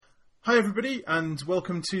Hi everybody, and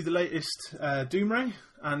welcome to the latest Doomray.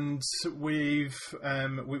 And we've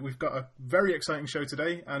got a very exciting show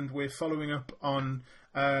today, and we're following up on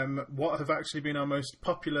what have actually been our most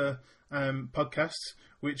popular podcasts,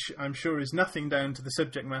 which I'm sure is nothing down to the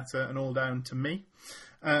subject matter and all down to me.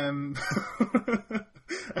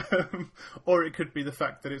 Or it could be the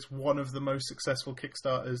fact that it's one of the most successful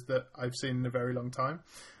Kickstarters that I've seen in a very long time.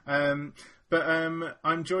 But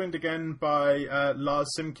I'm joined again by Lars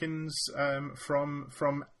Simpkins from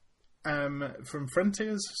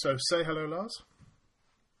Frontiers. So say hello, Lars.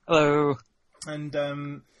 Hello.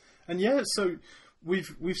 And yeah, so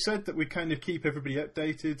we've said that we kind of keep everybody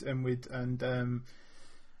updated, and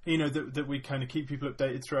that we kind of keep people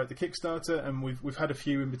updated throughout the Kickstarter, and we've had a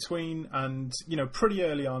few in between, and pretty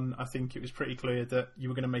early on, I think it was pretty clear that you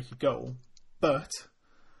were going to make a goal, but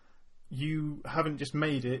you haven't just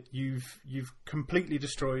made it, you've completely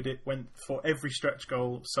destroyed it, went for every stretch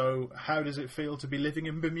goal. So how does it feel to be living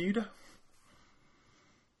in Bermuda?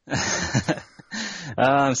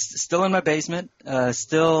 Still in my basement. Well,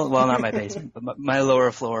 not my basement, but my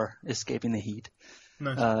lower floor, escaping the heat.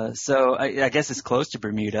 Nice. So I guess it's close to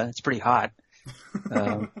Bermuda. It's pretty hot.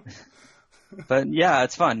 But yeah,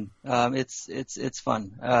 it's fun. It's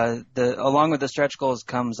fun. Along with the stretch goals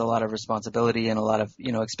comes a lot of responsibility and a lot of,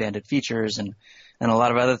 expanded features and a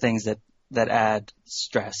lot of other things that add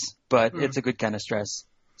stress, but it's a good kind of stress.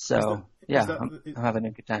 So I'm having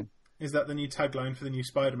a good time. Is that the new tagline for the new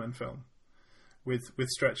Spider-Man film? With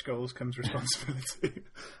stretch goals comes responsibility.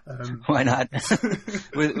 Why not?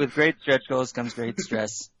 with great stretch goals comes great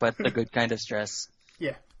stress, but a good kind of stress.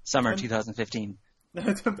 Yeah. Summer 2015.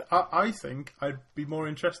 I think I'd be more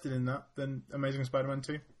interested in that than Amazing Spider-Man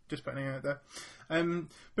 2. Just putting it out there.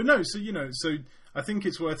 But no, so I think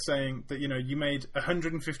it's worth saying that you made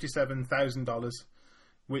 $157,000,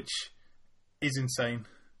 which is insane.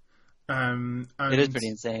 And it is pretty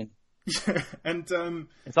insane. Yeah, and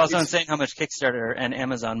it's also insane how much Kickstarter and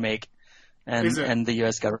Amazon make, and the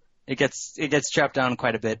U.S. government. It gets chopped down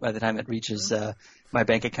quite a bit by the time it reaches my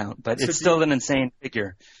bank account, but it's still an insane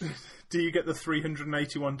figure. Do you get the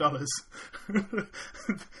 $381?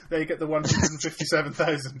 There you get the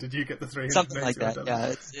 $157,000. Did you get the $381? Something like that.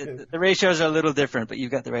 Yeah, the ratios are a little different, but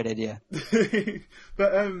you've got the right idea.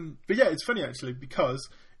 But yeah, it's funny actually, because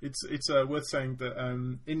it's worth saying that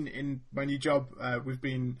in my new job we've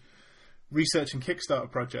been researching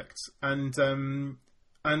Kickstarter projects, and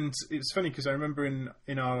it's funny because I remember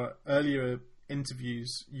in our earlier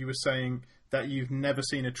interviews you were saying that you've never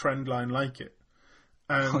seen a trend line like it.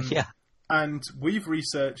 Oh yeah. And we've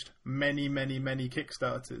researched many, many, many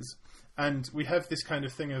Kickstarters, and we have this kind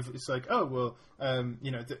of thing of, it's like, oh, well,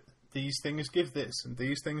 these things give this, and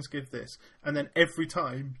these things give this. And then every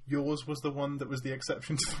time, yours was the one that was the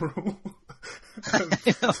exception to the rule.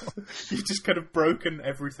 You've just kind of broken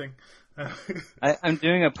everything. I'm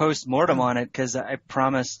doing a post-mortem on it because I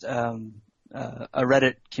promised a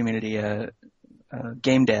Reddit community,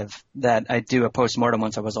 game dev, that I'd do a post-mortem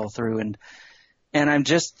once I was all through, and I'm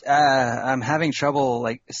just I'm having trouble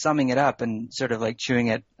like summing it up and sort of like chewing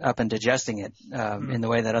it up and digesting it in the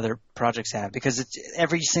way that other projects have, because it's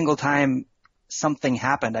every single time something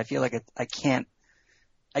happened, I feel like I can't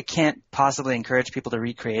possibly encourage people to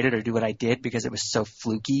recreate it or do what I did because it was so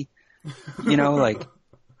fluky, like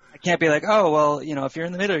I can't be like, oh well, if you're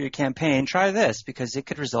in the middle of your campaign, try this because it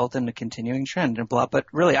could result in a continuing trend and blah. But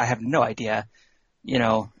really, I have no idea.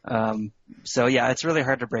 So yeah, it's really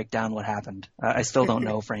hard to break down what happened. I still don't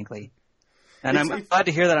know, frankly. And I'm glad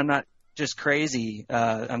to hear that I'm not just crazy.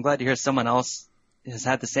 I'm glad to hear someone else has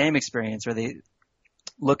had the same experience where they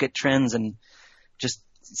look at trends and just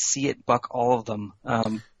see it buck all of them.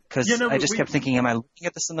 Cause I just kept thinking, am I looking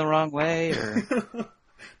at this in the wrong way? Or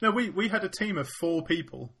No, we had a team of 4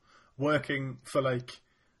 people working for like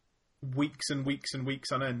weeks and weeks and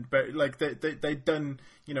weeks on end, but like they'd done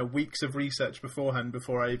weeks of research beforehand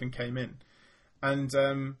before I even came in, and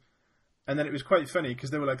then it was quite funny because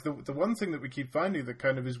they were like, the one thing that we keep finding that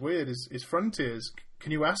kind of is weird is Frontiers.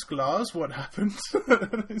 Can you ask Lars what happened?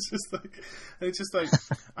 And it's just like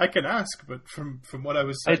I can ask, but from what I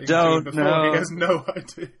was saying before, he has no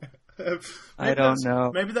idea. I don't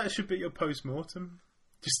know. Maybe that should be your post-mortem.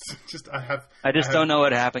 I just don't know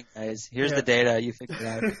what happened, guys. Here's the data. You figure it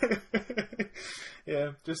out.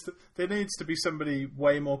 Yeah, there needs to be somebody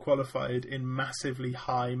way more qualified in massively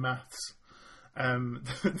high maths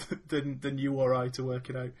than you or I to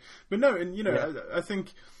work it out. But no, and I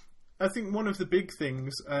think one of the big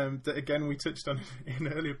things that again we touched on in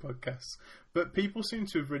earlier podcasts, but people seem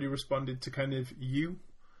to have really responded to kind of you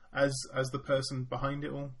as the person behind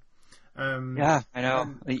it all. Yeah, I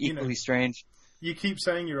know. Equally strange. you keep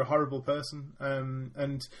saying you're a horrible person,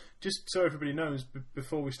 and just so everybody knows,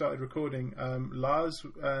 before we started recording, Lars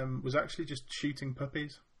was actually just shooting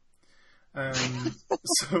puppies. I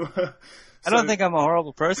don't think I'm a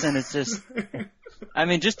horrible person. It's just, I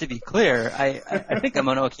mean, just to be clear, I think I'm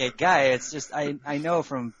an okay guy. It's just I know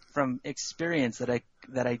from experience that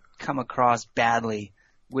I come across badly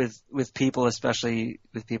with people, especially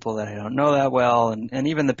with people that I don't know that well, and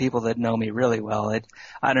even the people that know me really well.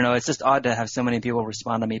 I don't know. It's just odd to have so many people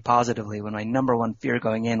respond to me positively when my number one fear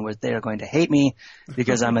going in was they are going to hate me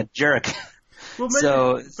because I'm a jerk. Well,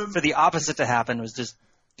 maybe, so for the opposite to happen was just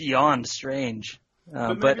beyond strange.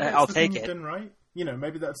 But I'll take it. Done right. You know,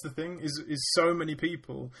 maybe that's the thing, is so many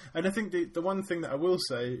people. And I think the one thing that I will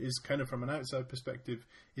say is kind of from an outside perspective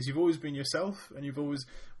is you've always been yourself, and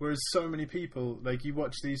whereas so many people, like, you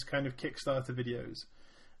watch these kind of Kickstarter videos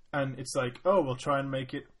and it's like, oh, we'll try and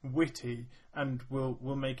make it witty and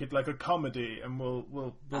we'll make it like a comedy and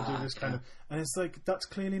we'll do this kind of, and it's like, that's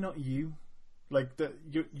clearly not you. Like, that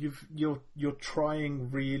you're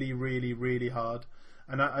trying really, really, really hard.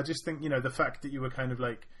 And I just think, you know, the fact that you were kind of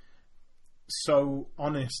like so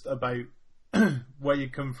honest about where you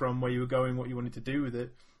come from, where you were going, what you wanted to do with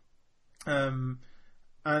it, and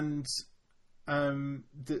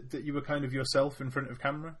that you were kind of yourself in front of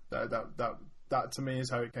camera. That to me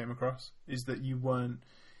is how it came across. Is that you weren't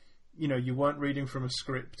reading from a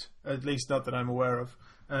script, at least not that I'm aware of.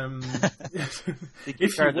 If you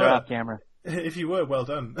were off camera. If you were, well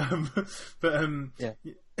done. But yeah.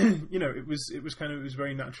 You know, it was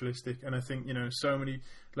very naturalistic, and I think, you know, so many,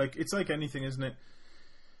 like, it's like anything, isn't it?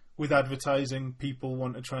 With advertising, people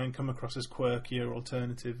want to try and come across as quirky or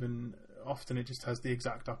alternative, and often it just has the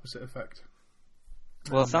exact opposite effect.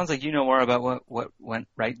 Well, it sounds like you know more about what went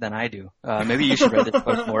right than I do. Maybe you should read this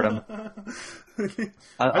postmortem.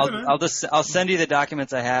 I'll send you the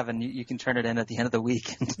documents I have, and you can turn it in at the end of the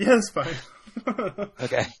week. Yeah, that's fine.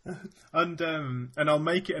 Okay. And I'll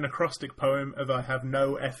make it an acrostic poem of I have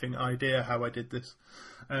no effing idea how I did this.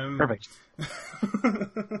 Perfect.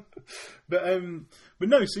 But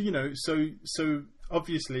no, so, you know, so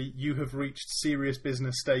obviously you have reached serious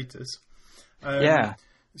business status. Yeah.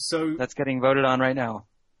 So that's getting voted on right now.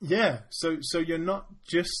 Yeah. So you're not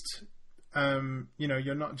just,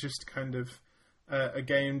 you're not just kind of a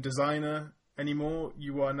game designer anymore.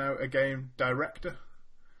 You are now a game director.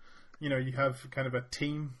 You know, you have kind of a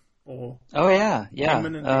team, or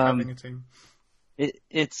imminently having a team.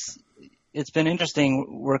 It's been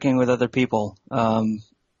interesting working with other people. I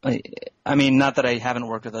mean, not that I haven't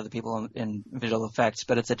worked with other people in visual effects,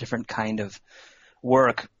 but it's a different kind of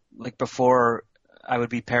work. Like, before, I would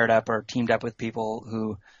be paired up or teamed up with people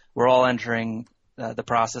who were all entering the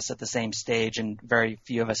process at the same stage, and very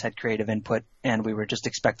few of us had creative input, and we were just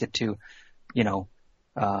expected to, you know,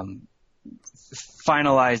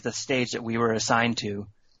 finalize the stage that we were assigned to,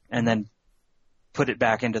 and then put it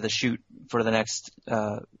back into the chute for the next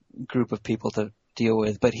group of people to deal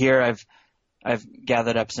with. But here I've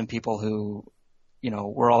gathered up some people who, you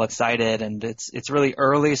know, we're all excited, and it's really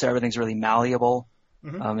early, so everything's really malleable.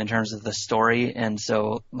 Mm-hmm. In terms of the story, and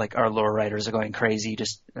so, like, our lore writers are going crazy,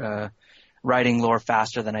 just writing lore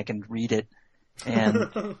faster than I can read it, and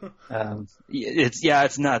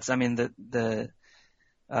it's nuts. I mean,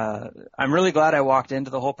 I'm really glad I walked into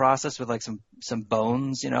the whole process with like some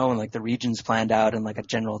bones, you know, and like the regions planned out and like a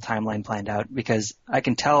general timeline planned out, because I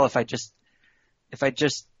can tell if I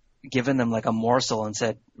just given them like a morsel and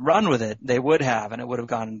said run with it, they would have, and it would have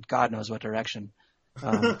gone God knows what direction.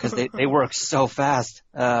 Because they work so fast.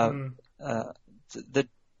 The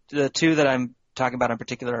two that I'm talking about in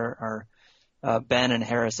particular are Ben and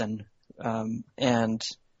Harrison, and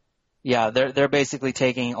yeah, they're basically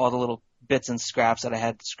taking all the little bits and scraps that I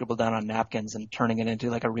had scribbled down on napkins and turning it into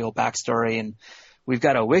like a real backstory. And we've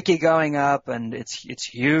got a wiki going up, and it's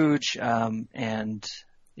huge. And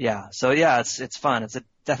yeah, so yeah, it's fun. It's a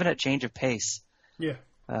definite change of pace. Yeah.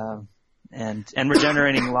 And we're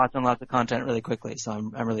generating lots and lots of content really quickly, so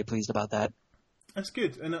I'm really pleased about that. That's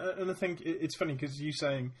good, and I think it's funny because you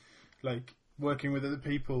saying, like, working with other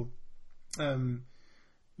people,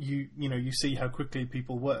 you see how quickly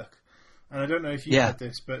people work, and I don't know if you had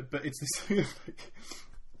this, but it's this thing of like,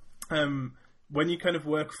 when you kind of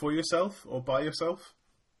work for yourself or by yourself,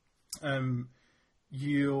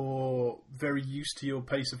 you're very used to your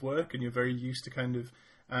pace of work, and you're very used to kind of.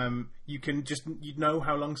 You know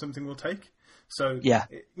how long something will take. So,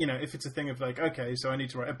 you know, if it's a thing of like, okay, so I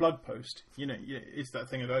need to write a blog post, you know, it's that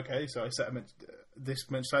thing of, okay, so I set this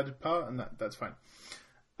much-sided part, and that's fine.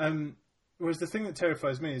 Whereas the thing that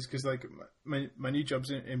terrifies me is because, like, my new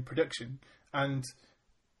job's in production, and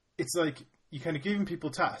it's like you're kind of giving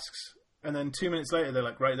people tasks, And then 2 minutes later, they're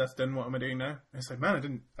like, right, that's done. What am I doing now? And it's like,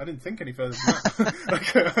 man, I didn't think any further than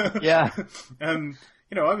that. Yeah.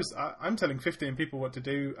 You know, I'm telling 15 people what to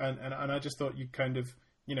do, and I just thought you'd kind of,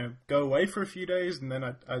 you know, go away for a few days, and then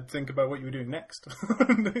I'd think about what you were doing next.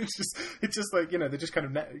 it's just like, you know, they're just kind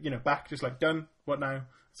of, you know, back, just like, done. What now?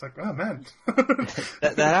 It's like, oh man.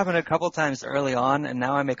 that happened a couple times early on, and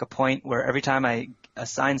now I make a point where every time I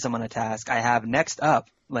assign someone a task, I have next up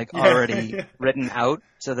already written out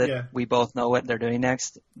so that we both know what they're doing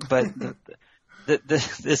next. But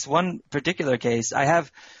this one particular case, I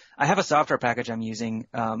have a software package I'm using,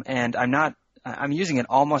 and I'm using it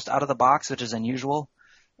almost out of the box, which is unusual.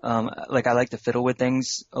 Like I like to fiddle with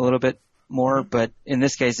things a little bit more, but in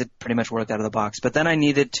this case, it pretty much worked out of the box. But then I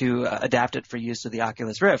needed to adapt it for use with the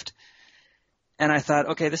Oculus Rift. And I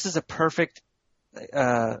thought, okay, this is a perfect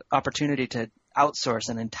opportunity to outsource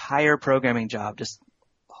an entire programming job just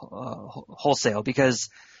wholesale, because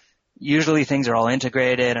usually things are all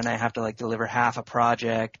integrated and I have to like deliver half a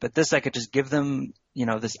project. But this, I could just give them, you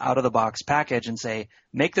know, this out of the box package and say,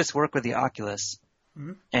 make this work with the Oculus.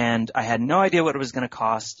 Mm-hmm. And I had no idea what it was going to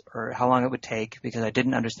cost or how long it would take because I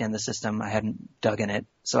didn't understand the system. I hadn't dug in it.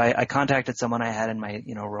 So I contacted someone I had in my,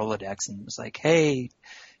 you know, Rolodex and was like, hey,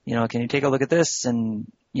 you know, can you take a look at this? And,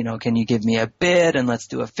 you know, can you give me a bid and let's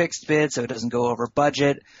do a fixed bid so it doesn't go over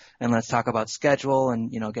budget, and let's talk about schedule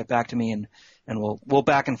and, you know, get back to me and we'll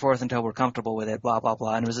back and forth until we're comfortable with it, blah, blah,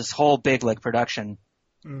 blah. And it was this whole big like production.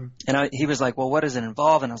 Mm. And he was like, well, what does it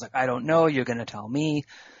involve? And I was like, I don't know. You're going to tell me.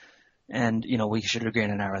 And, you know, we should agree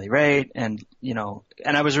on an hourly rate. And, you know,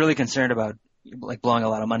 and I was really concerned about like blowing a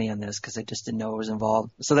lot of money on this because I just didn't know what was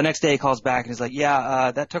involved. So the next day he calls back and he's like,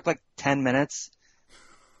 yeah, that took like 10 minutes.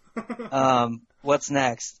 What's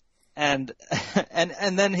next? And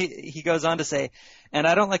then he goes on to say, and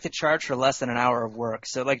I don't like to charge for less than an hour of work.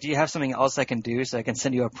 So like, do you have something else I can do so I can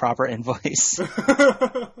send you a proper invoice?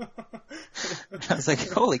 I was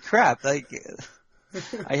like, holy crap. Like,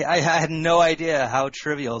 I had no idea how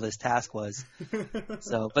trivial this task was.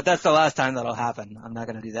 So, but that's the last time that'll happen. I'm not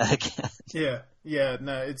going to do that again. Yeah,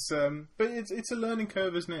 no, it's but it's a learning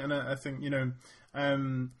curve, isn't it? And I think, you know,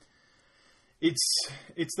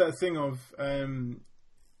 it's that thing of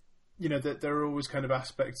you know, that there are always kind of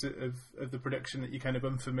aspects of the production that you're kind of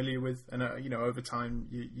unfamiliar with, and you know, over time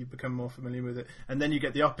you become more familiar with it, and then you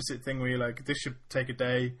get the opposite thing where you're like, this should take a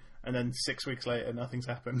day, and then 6 weeks later nothing's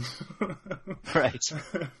happened. Right.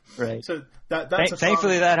 So that's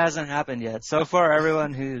thankfully that hasn't happened yet. So far,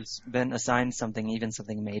 everyone who's been assigned something, even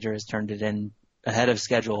something major, has turned it in ahead of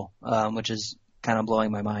schedule, which is kind of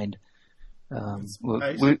blowing my mind.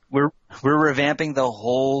 We're revamping the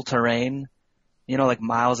whole terrain. You know, like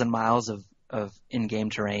miles and miles of in-game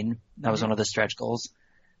terrain. That was one of the stretch goals.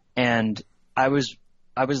 And I was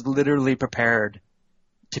literally prepared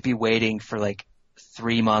to be waiting for like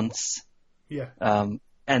 3 months. Yeah.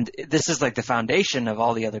 And this is like the foundation of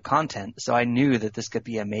all the other content. So I knew that this could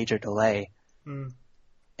be a major delay. Mm.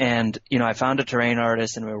 And, you know, I found a terrain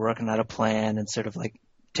artist and we were working out a plan and sort of like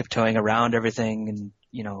tiptoeing around everything and,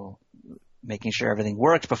 you know, making sure everything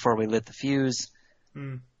worked before we lit the fuse.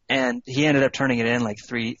 Mm. And he ended up turning it in like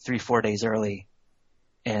 4 days early,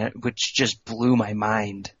 and which just blew my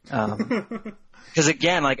mind. Because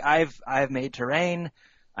again, like I've made terrain,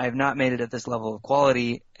 I have not made it at this level of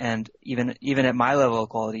quality, and even at my level of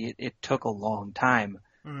quality, it took a long time.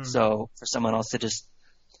 Mm. So for someone else to just,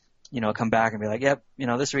 you know, come back and be like, yep, you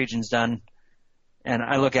know, this region's done, and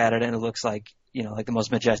I look at it and it looks like, you know, like the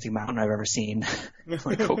most majestic mountain I've ever seen.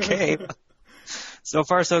 Like, okay, so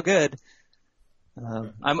far so good.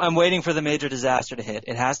 I'm waiting for the major disaster to hit.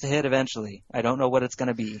 It has to hit eventually. I don't know what it's going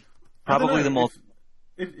to be. Probably the multi.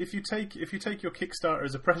 If you take your Kickstarter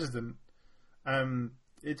as a precedent,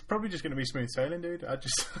 it's probably just going to be smooth sailing, dude. I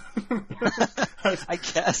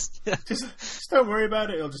guess. just don't worry about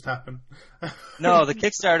it. It'll just happen. No, the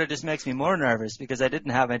Kickstarter just makes me more nervous because I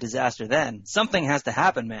didn't have a disaster then. Something has to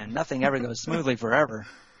happen, man. Nothing ever goes smoothly forever.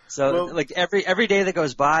 So, like every day that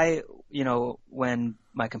goes by, you know, when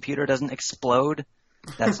my computer doesn't explode,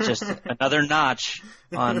 that's just another notch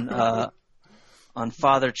on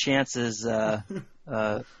Father Chance's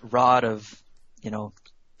rod of, you know,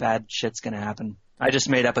 bad shit's gonna happen. I just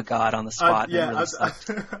made up a god on the spot.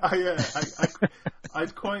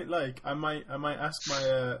 I'd quite like. I might ask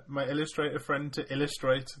my illustrator friend to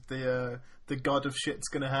illustrate the god of shit's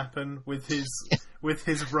gonna happen with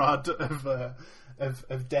his rod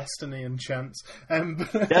of destiny and chance.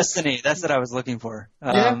 Destiny, that's what I was looking for.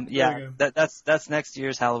 That's next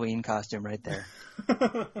year's Halloween costume right there.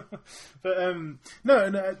 But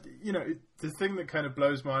no, you know, the thing that kind of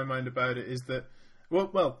blows my mind about it is that,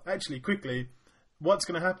 well, actually, quickly, what's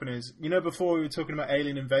going to happen is, before we were talking about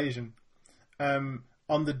Alien Invasion,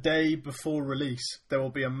 on the day before release, there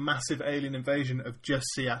will be a massive alien invasion of just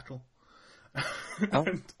Seattle.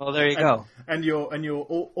 Well, there you go. And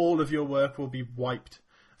all of your work will be wiped.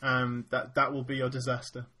 That will be your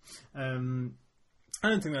disaster. I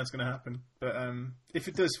don't think that's going to happen, but if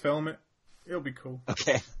it does film it, it'll be cool.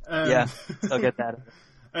 Okay. Yeah, I'll get that.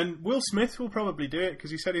 And Will Smith will probably do it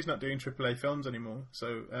because he said he's not doing AAA films anymore.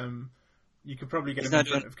 So you could probably get him in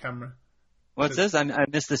front of camera. What's this? I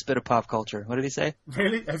missed this bit of pop culture. What did he say?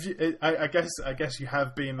 Really? Have you? I guess you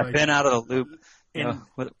have been like I've been out of the loop.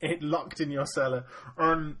 Locked in your cellar.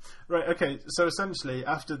 Right. Okay. So essentially,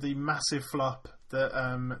 after the massive flop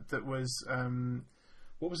that was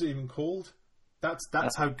what was it even called?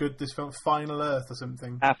 That's how good this film, Final Earth or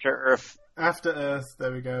something. After Earth. After Earth.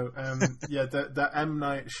 There we go. Yeah, the M.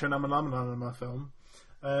 Night Shyamalan film.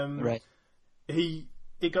 Right.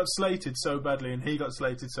 It got slated so badly, and he got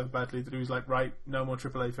slated so badly that he was like, right, no more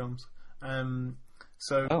AAA films.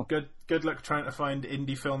 So good luck trying to find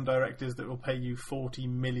indie film directors that will pay you $40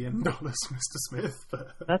 million, Mr. Smith.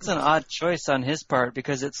 That's an odd choice on his part,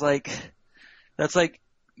 because that's like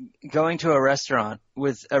going to a restaurant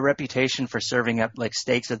with a reputation for serving up like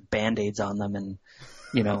steaks with Band-Aids on them, and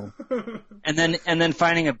and then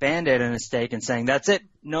finding a Band-Aid in a steak and saying, that's it,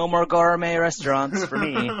 no more gourmet restaurants for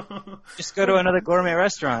me. Just go to another gourmet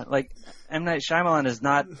restaurant. Like, M. Night Shyamalan is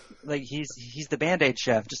not, like, he's the Band-Aid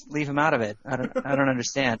chef. Just leave him out of it. I don't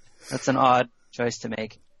understand. That's an odd choice to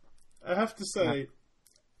make. I have to say,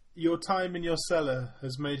 your time in your cellar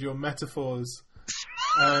has made your metaphors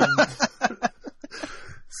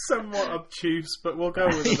somewhat obtuse, but we'll go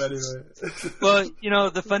with them anyway.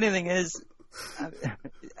 Well, the funny thing is,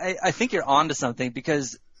 I think you're onto something,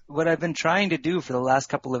 because what I've been trying to do for the last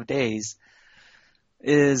couple of days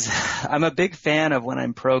is, I'm a big fan of when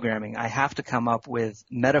I'm programming, I have to come up with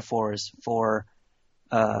metaphors for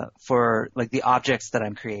like the objects that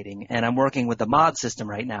I'm creating, and I'm working with the mod system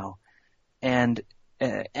right now, and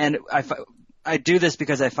I do this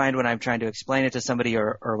because I find when I'm trying to explain it to somebody,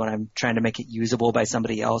 or when I'm trying to make it usable by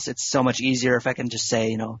somebody else, it's so much easier if I can just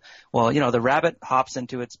say, the rabbit hops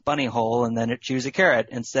into its bunny hole and then it chews a carrot,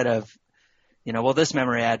 instead of, this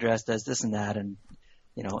memory address does this and that, and,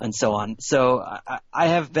 and so on. So I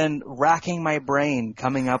have been racking my brain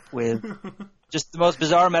coming up with just the most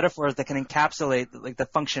bizarre metaphors that can encapsulate like the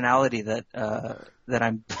functionality that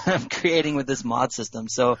I'm creating with this mod system.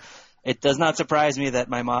 So it does not surprise me that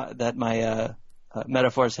my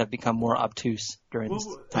metaphors have become more obtuse during this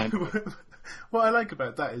time. What I like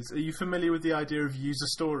about that is, are you familiar with the idea of user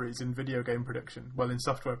stories in video game production? Well, in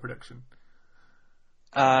software production.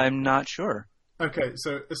 I'm not sure. Okay,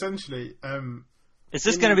 so essentially, is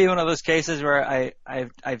this going to be one of those cases where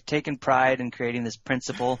I've taken pride in creating this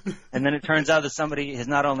principle, and then it turns out that somebody has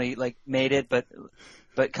not only like made it, but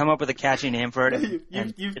come up with a catchy name for it,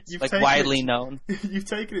 and it's like widely known. You've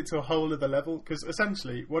taken it to a whole other level, because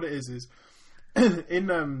essentially what it is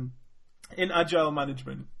in agile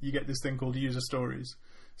management, you get this thing called user stories.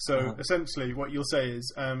 So essentially what you'll say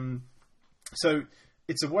is, so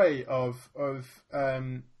it's a way of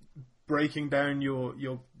breaking down your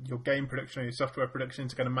game production or your software production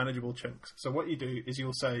into kind of manageable chunks. So what you do is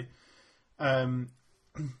you'll say,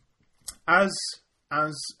 as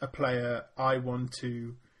a player, I want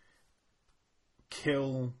to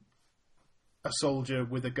kill a soldier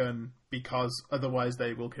with a gun because otherwise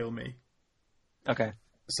they will kill me. Okay.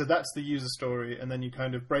 So that's the user story, and then you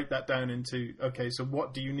kind of break that down into, okay, so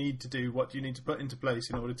what do you need to do? What do you need to put into place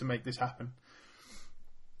in order to make this happen?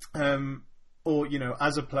 Or,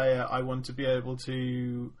 as a player, I want to be able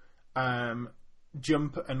to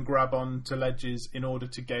jump and grab onto ledges in order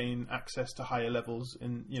to gain access to higher levels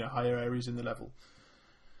in, higher areas in the level.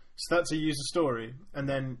 So that's a user story, and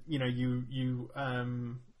then you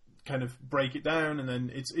kind of break it down, and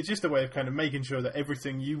then it's just a way of kind of making sure that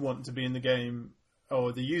everything you want to be in the game,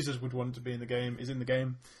 or the users would want to be in the game, is in the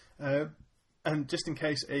game. And just in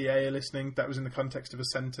case EA are listening, that was in the context of a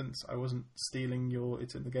sentence. I wasn't stealing your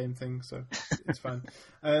 "it's in the game" thing, so it's fine.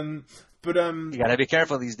 But you gotta be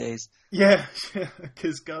careful these days. Yeah,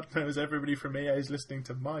 because God knows everybody from EA is listening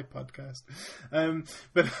to my podcast.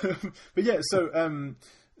 But yeah,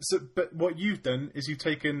 but what you've done is you've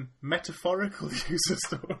taken metaphorical user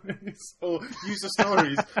stories, or user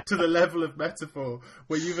stories to the level of metaphor,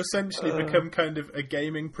 where you've essentially become kind of a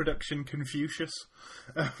gaming production Confucius.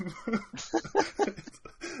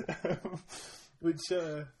 Which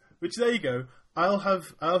there you go. I'll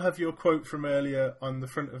have your quote from earlier on the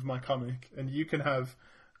front of my comic, and you can have,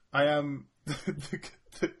 I am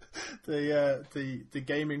the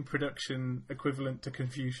gaming production equivalent to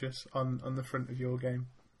Confucius on the front of your game.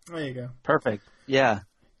 There you go. Perfect. Yeah.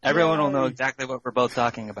 Everyone will know exactly what we're both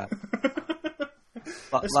talking about.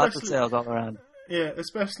 Lots of sales all around. Yeah,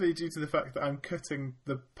 especially due to the fact that I'm cutting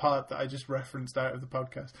the part that I just referenced out of the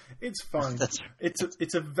podcast. It's fine. That's right.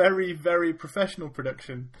 It's a very, very professional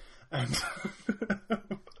production, and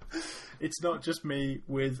it's not just me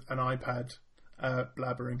with an iPad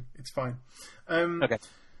blabbering. It's fine. Okay.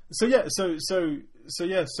 So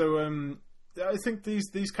I think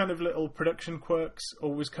these kind of little production quirks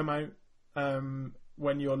always come out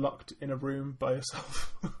when you're locked in a room by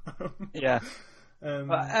yourself. Yeah.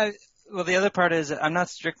 Well, the other part is I'm not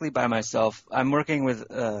strictly by myself. I'm working with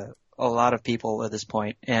a lot of people at this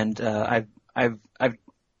point, and I've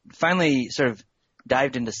finally sort of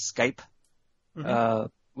dived into Skype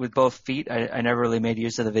with both feet. I never really made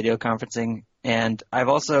use of the video conferencing, and I've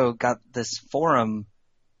also got this forum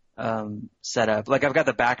set up. Like I've got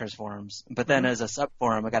the backers forums, but then as a sub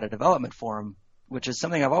forum, I got a development forum, which is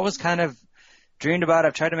something I've always kind of dreamed about.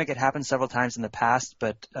 I've tried to make it happen several times in the past,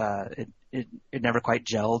 but it never quite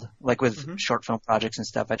gelled. Like with short film projects and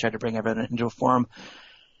stuff, I tried to bring everything into a forum.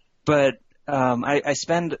 But I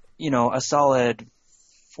spend, a solid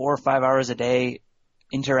 4 or 5 hours a day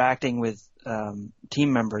interacting with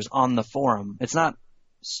team members on the forum. It's not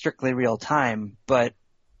strictly real time, but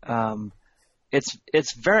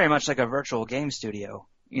it's very much like a virtual game studio.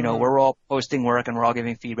 Where we're all posting work and we're all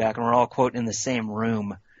giving feedback and we're all, quote, in the same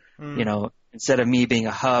room. Instead of me being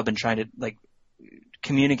a hub and trying to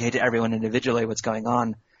communicate to everyone individually what's going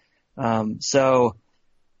on. So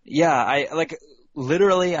yeah, I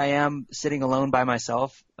am sitting alone by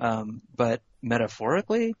myself, but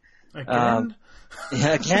metaphorically, again,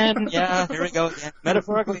 here we go again.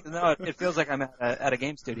 Metaphorically, no, it feels like I'm at a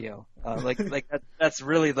game studio. That's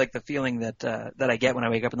really like the feeling that I get when I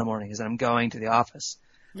wake up in the morning is that I'm going to the office,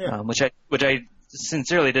 which I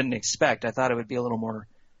sincerely didn't expect. I thought it would be a little more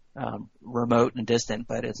remote and distant,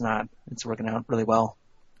 but it's not. It's working out really well.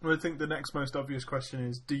 Well, I think the next most obvious question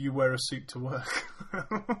is, do you wear a suit to work? I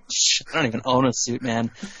don't even own a suit,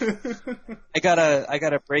 man. I got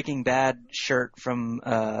a Breaking Bad shirt from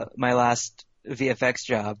my last VFX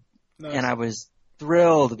job, nice. And I was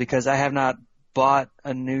thrilled because I have not bought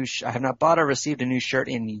or received a new shirt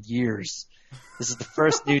in years. This is the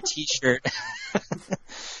first new T-shirt.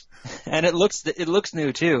 And it looks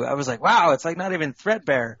new too. I was like, wow, it's like not even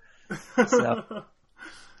threadbare. So.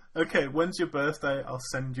 Okay, when's your birthday? I'll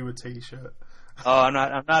send you a T-shirt. Oh, I'm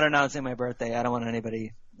not announcing my birthday. I don't want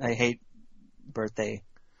anybody. I hate birthday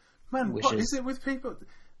wishes. What is it with people?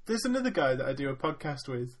 There's another guy that I do a podcast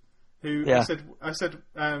with who I said,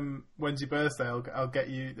 when's your birthday? I'll get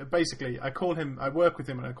you. Basically, I work with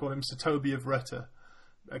him and I call him Satobi of Retta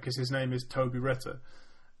because his name is Toby Retta.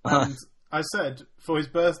 And I said, for his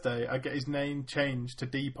birthday, I get his name changed to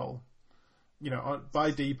Deepole.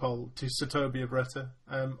 By Deepole to Satobi of Retta.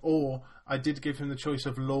 Or I did give him the choice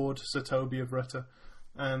of Lord Satobi of Retta.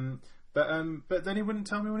 But then he wouldn't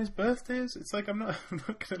tell me when his birthday is. It's like I'm not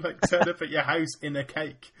gonna turn up at your house in a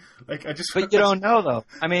cake. But you don't know though.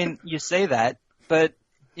 I mean, you say that, but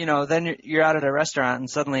then you're out at a restaurant and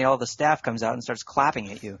suddenly all the staff comes out and starts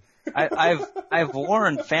clapping at you. I've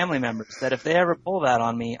warned family members that if they ever pull that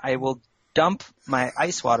on me, I will dump my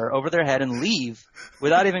ice water over their head and leave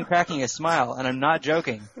without even cracking a smile, and I'm not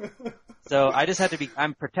joking. So I just had to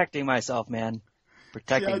I'm protecting myself, man.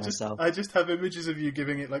 Myself. I just have images of you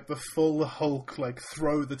giving it the full Hulk,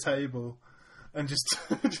 throw the table and just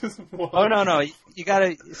walk. Oh, no. You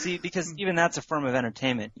gotta see, because even that's a form of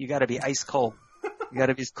entertainment. You gotta be ice cold. You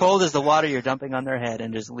gotta be as cold as the water you're dumping on their head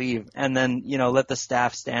and just leave. And then, let the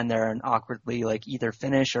staff stand there and awkwardly either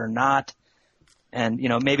finish or not. And,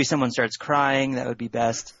 maybe someone starts crying. That would be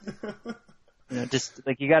best. Just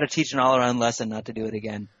you got to teach an all-around lesson not to do it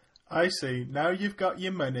again. I see. Now you've got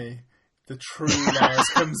your money. The true Lars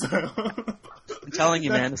comes out. I'm telling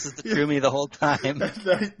you, man, this is the true me the whole time.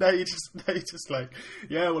 Now you're just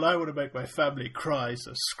I want to make my family cry,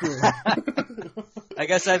 so screw it. I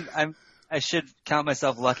guess I should count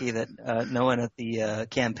myself lucky that no one at the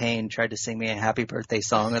campaign tried to sing me a happy birthday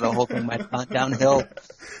song, or the whole thing might have gone downhill.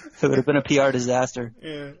 It would have been a PR disaster.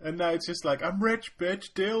 Yeah, and now it's just I'm rich,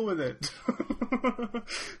 bitch, deal with it.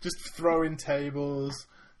 Just throwing tables,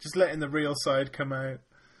 just letting the real side come out.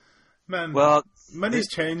 Man, well, money's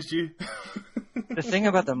changed you. The thing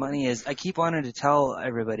about the money is I keep wanting to tell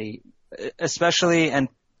everybody, especially, and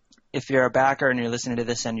if you're a backer and you're listening to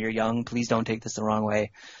this and you're young, please don't take this the wrong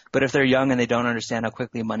way. But if they're young and they don't understand how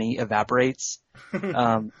quickly money evaporates,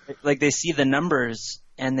 they see the numbers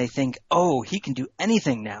and they think, oh, he can do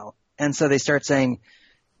anything now. And so they start saying,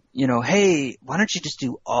 hey, why don't you just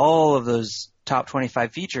do all of those top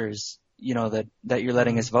 25 features, that you're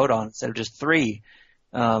letting us vote on instead of just 3.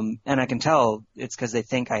 And I can tell it's because they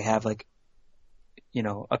think I have like,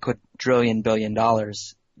 a quadrillion billion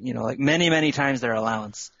dollars, like many, many times their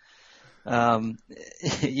allowance. And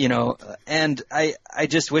I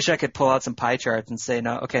just wish I could pull out some pie charts and say,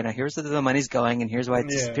 now here's where the money's going and here's why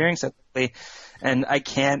it's disappearing so quickly. And I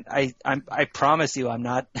can't, I promise you, I'm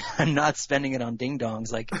not spending it on ding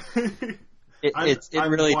dongs. Like it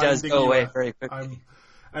really does go away very quickly.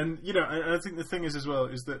 And I think the thing is as well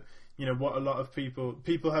is that, what a lot of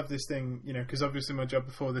people have this thing, because obviously my job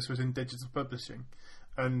before this was in digital publishing,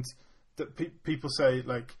 and that people say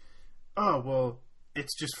like, oh, well,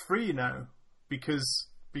 it's just free now because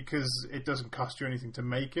it doesn't cost you anything to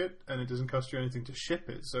make it and it doesn't cost you anything to ship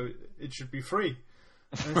it, so it should be free.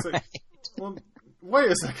 And it's like, well, wait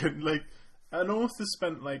a second, like an author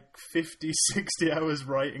spent like 50, 60 hours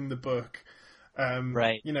writing the book.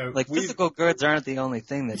 Right. Like physical goods aren't the only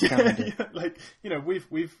thing that counted. Yeah, like,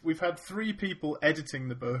 we've had 3 people editing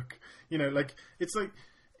the book. It's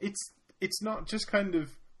not just kind of,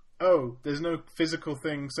 oh, there's no physical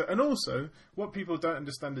thing. So, and also what people don't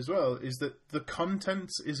understand as well is that the content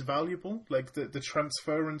is valuable. Like the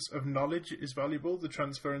transference of knowledge is valuable. The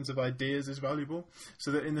transference of ideas is valuable. So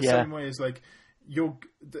that in the same way as like your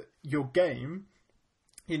game,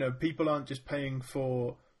 people aren't just paying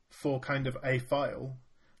for kind of a file,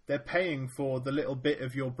 they're paying for the little bit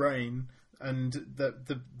of your brain and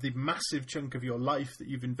the massive chunk of your life that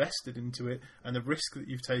you've invested into it and the risk that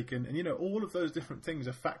you've taken, and all of those different things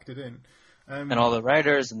are factored in. And all the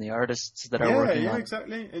writers and the artists that are working on it.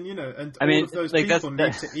 Exactly. And and all of those people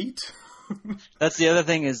need to eat. That's the other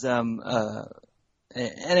thing is and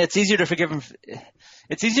it's easier to forgive them.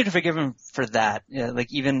 It's easier to forgive them for that. Like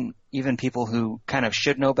even people who kind of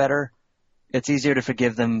should know better. It's easier to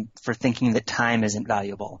forgive them for thinking that time isn't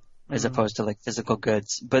valuable as opposed to like physical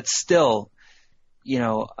goods. But still,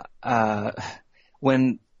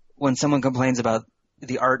 when someone complains about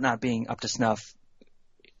the art not being up to snuff,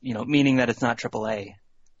 meaning that it's not AAA,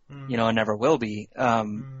 and never will be.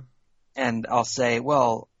 And I'll say,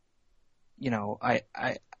 well,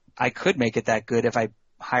 I could make it that good if I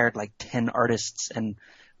hired like 10 artists and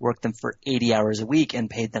worked them for 80 hours a week and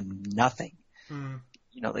paid them nothing.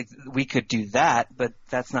 Like we could do that, but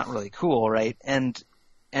that's not really cool, right? And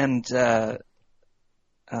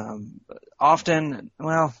often,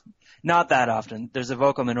 well, not that often, there's a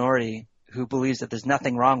vocal minority who believes that there's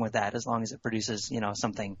nothing wrong with that as long as it produces,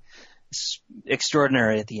 something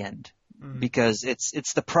extraordinary at the end, because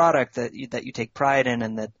it's the product that you take pride in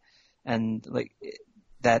and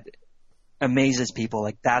that amazes people.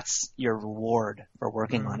 Like that's your reward for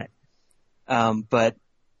working on it. But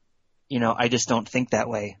I just don't think that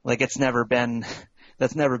way. Like that's never been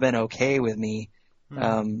okay with me.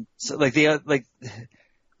 So like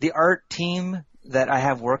the art team that I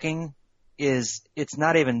have working it's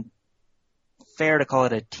not even fair to call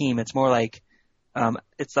it a team. It's more like,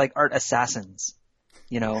 it's like art assassins,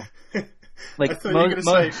 Like I thought you were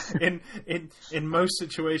going to say, in most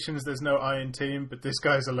situations there's no iron team, but this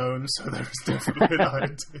guy's alone, so there's definitely an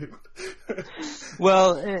iron team.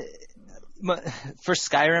 Well, for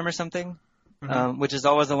Skyrim or something, which is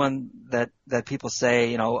always the one that people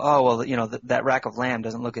say, that Rack of Lamb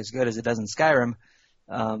doesn't look as good as it does in Skyrim.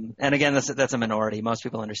 And again, that's a minority. Most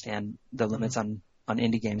people understand the limits on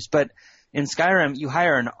indie games. But in Skyrim, you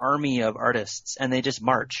hire an army of artists and they just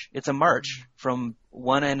march. It's a march from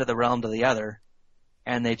one end of the realm to the other,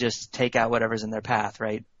 and they just take out whatever's in their path,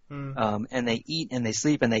 right? And they eat and they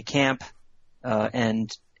sleep and they camp, and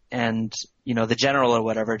the general or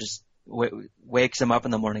whatever just wakes them up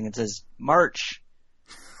in the morning and says, march.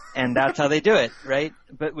 And that's how they do it, right?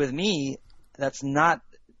 But with me, that's not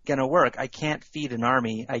gonna work. I can't feed an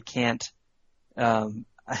army. I can't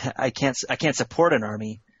support an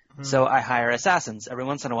army. So I hire assassins. Every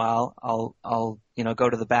once in a while, I'll go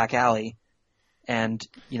to the back alley and,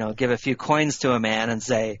 give a few coins to a man and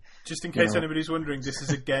say, just in case anybody's wondering, this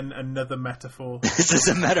is again another metaphor. This is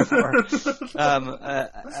a metaphor.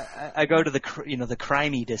 I go to the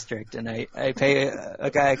crimey district and I pay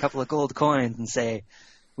a guy a couple of gold coins and say,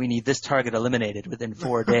 we need this target eliminated within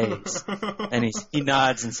 4 days. And he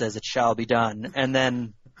nods and says, it shall be done. And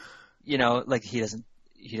then, he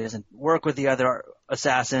doesn't work with the other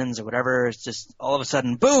assassins or whatever. It's just all of a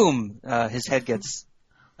sudden, boom, his head gets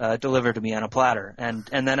delivered to me on a platter. And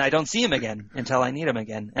then I don't see him again until I need him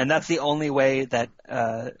again. And that's the only way that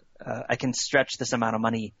I can stretch this amount of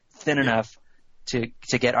money thin enough to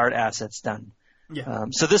get art assets done. Yeah.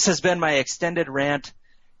 So this has been my extended rant.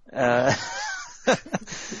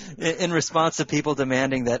 in response to people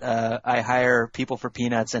demanding that I hire people for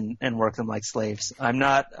peanuts and work them like slaves. I'm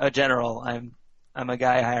not a general. I'm a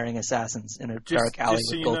guy hiring assassons in a dark alley just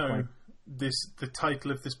so with gold coin. The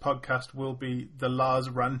title of this podcast will be the Lars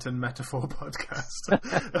Ranton Metaphor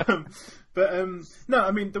Podcast. No,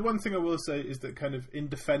 I mean, the one thing I will say is that kind of in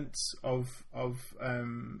defense of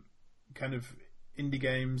kind of indie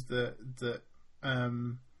games that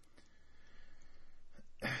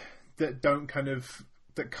don't kind of,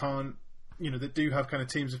 that can't, that do have kind of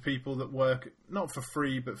teams of people that work not for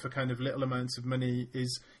free but for kind of little amounts of money,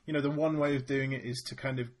 is, the one way of doing it is to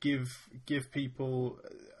kind of give people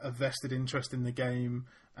a vested interest in the game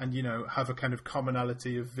and, have a kind of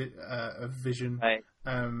commonality of vision. Right.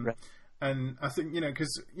 Right. And I think,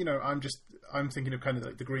 because, I'm thinking of kind of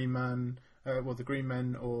like the Green Man, the Green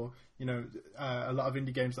Men, or, a lot of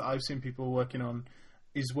indie games that I've seen people working on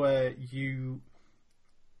is where I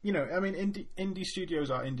mean, indie studios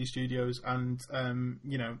are indie studios, and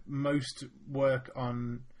most work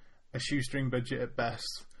on a shoestring budget at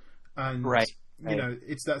best, and right.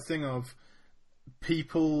 It's that thing of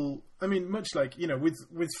people. I mean, much like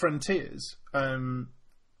with Frontiers, I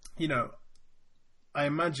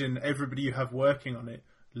imagine everybody you have working on it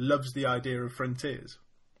loves the idea of Frontiers.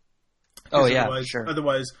 Oh yeah, sure.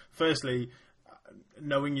 Otherwise, firstly,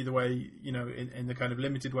 knowing you the way, in the kind of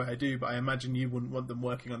limited way I do, but I imagine you wouldn't want them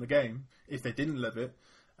working on the game if they didn't love it.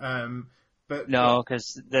 But no,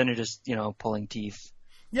 because then you're just, pulling teeth.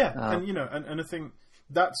 Yeah, and I think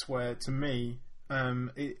that's where, to me,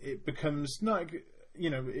 it becomes not,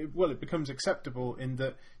 it becomes acceptable in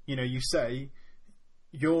that, you say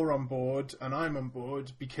you're on board and I'm on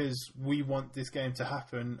board because we want this game to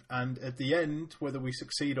happen, and at the end, whether we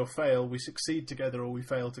succeed or fail, we succeed together or we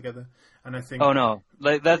fail together. And I think, oh no,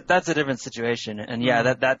 like that's a different situation, and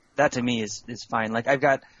yeah, that to me is fine. Like I've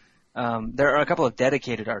got there are a couple of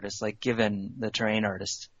dedicated artists, like Given, the terrain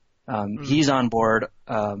artist. He's on board,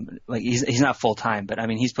 like he's not full time, but I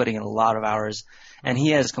mean he's putting in a lot of hours, and he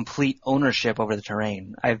has complete ownership over the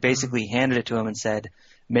terrain. I've basically handed it to him and said,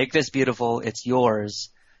 make this beautiful, it's yours,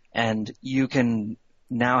 and you can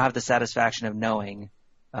now have the satisfaction of knowing,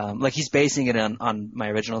 like he's basing it on my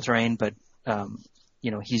original terrain, but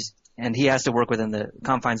he has to work within the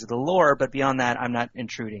confines of the lore, but beyond that, I'm not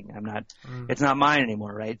intruding. It's not mine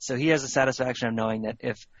anymore, right? So he has the satisfaction of knowing that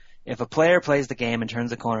if a player plays the game and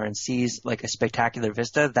turns the corner and sees like a spectacular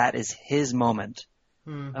vista, that is his moment.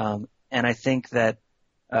 And I think that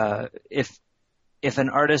if an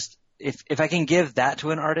artist, if I can give that to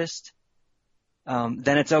an artist,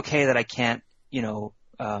 then it's okay that I can't,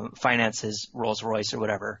 finance his Rolls Royce or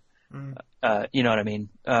whatever. You know what I mean?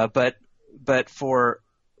 But for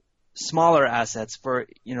smaller assets, for,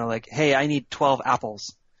 like, hey, I need 12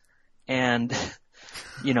 apples, and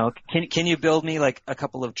can you build me like a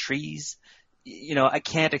couple of trees? I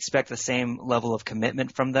can't expect the same level of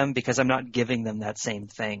commitment from them because I'm not giving them that same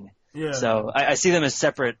thing. Yeah. So I see them as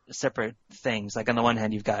separate things. Like on the one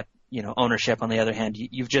hand, you've got, ownership. On the other hand,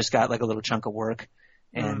 you've just got like a little chunk of work.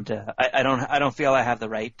 And, I don't feel I have the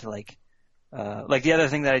right to like the other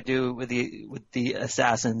thing that I do with the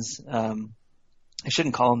assassins, I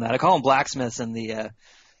shouldn't call them that. I call them blacksmiths in the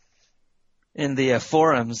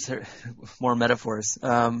forums, more metaphors.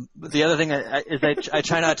 But the other thing is I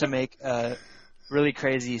try not to make really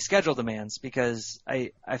crazy schedule demands, because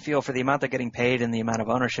I feel for the amount they're getting paid and the amount of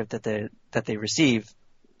ownership that they receive,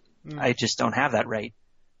 I just don't have that right.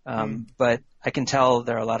 But I can tell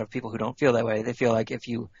there are a lot of people who don't feel that way. They feel like if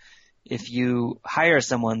you hire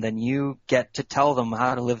someone, then you get to tell them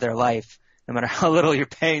how to live their life, no matter how little you're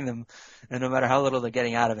paying them, and no matter how little they're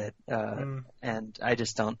getting out of it. And I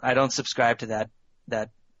just don't subscribe to that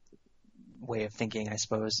way of thinking, I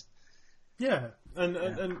suppose. Yeah. And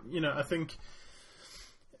I think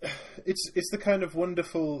it's the kind of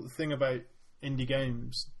wonderful thing about indie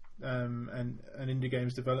games, and indie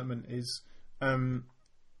games development is,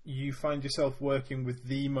 you find yourself working with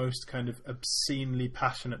the most kind of obscenely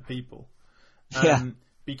passionate people.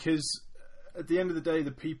 Because at the end of the day, the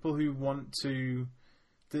people who want to,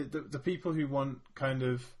 the people who want kind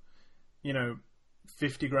of,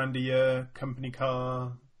 50 grand a year, company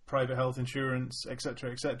car, private health insurance,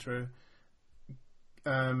 etc.,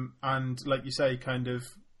 and like you say, kind of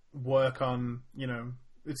work on,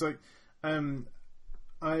 it's like, I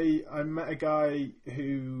met a guy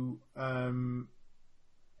who,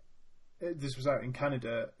 this was out in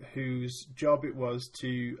Canada, whose job it was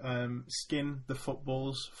to skin the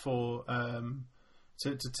footballs for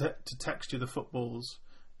to texture the footballs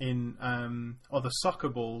in or the soccer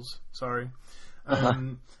balls, sorry,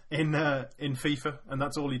 in FIFA, and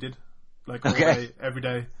that's all he did, like all day, every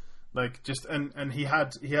day. like just and he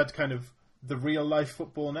had kind of the real life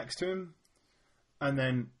football next to him, and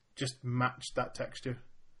then just matched that texture.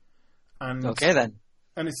 And okay then.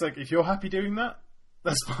 And it's like, if you're happy doing that,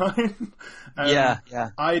 that's fine. Yeah.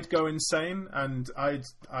 I'd go insane, and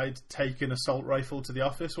I'd take an assault rifle to the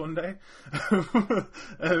office one day.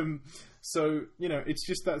 So it's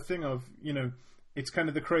just that thing of it's kind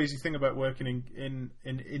of the crazy thing about working in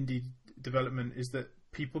indie development is that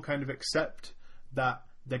people kind of accept that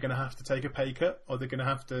they're going to have to take a pay cut, or they're going to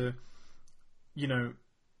have to,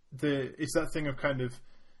 it's that thing of kind of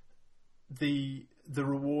the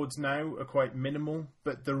rewards now are quite minimal,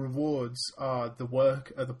 but the rewards are the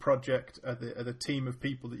work, are the project, are the team of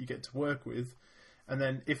people that you get to work with. And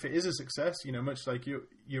then if it is a success, much like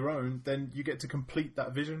your own, then you get to complete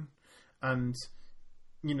that vision. And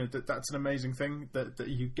that's an amazing thing, that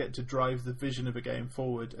you get to drive the vision of a game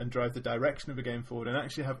forward and drive the direction of a game forward and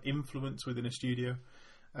actually have influence within a studio.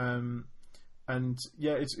 And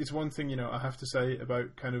yeah, it's one thing, I have to say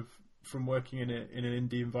about kind of from working in an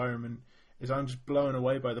indie environment, is I'm just blown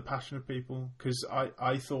away by the passion of people, because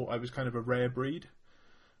I thought I was kind of a rare breed.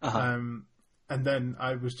 And then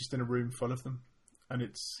I was just in a room full of them, and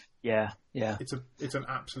it's an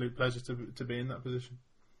absolute pleasure to be in that position.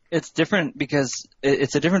 It's different because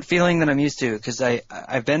it's a different feeling than I'm used to, because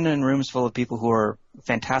I've been in rooms full of people who are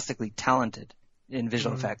fantastically talented in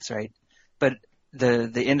visual effects, right? But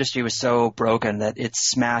the industry was so broken that it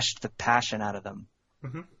smashed the passion out of them.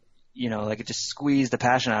 Like it just squeezed the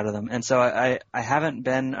passion out of them. And so I haven't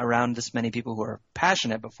been around this many people who are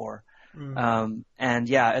passionate before. And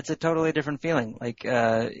yeah, it's a totally different feeling. Like,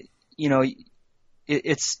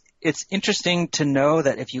 it's interesting to know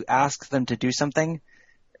that if you ask them to do something,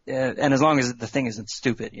 and as long as the thing isn't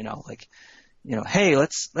stupid, hey,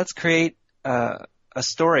 let's create a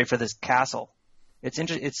story for this castle.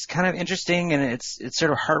 It's kind of interesting, and it's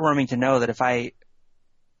sort of heartwarming to know that if I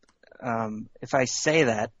say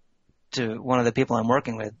that to one of the people I'm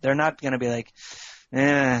working with, they're not going to be like,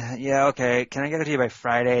 yeah, okay, can I get it to you by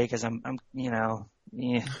Friday? Because I'm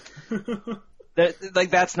like,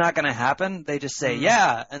 that's not going to happen. They just say,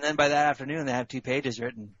 yeah, and then by that afternoon they have 2 pages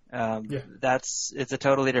written. It's a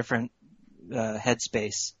totally different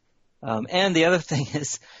headspace. And the other thing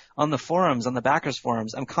is, on the forums, on the backers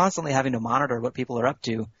forums, I'm constantly having to monitor what people are up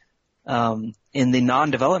to in the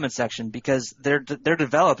non-development section, because they're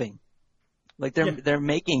developing. Like they're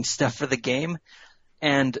making stuff for the game,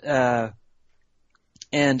 and in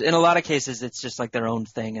a lot of cases it's just like their own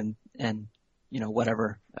thing and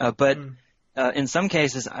whatever. But in some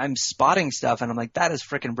cases I'm spotting stuff and I'm like, that is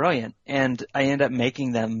freaking brilliant, and I end up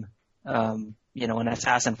making them an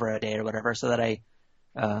assassin for a day or whatever, so that I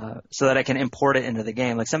can import it into the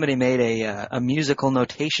game. Like somebody made a musical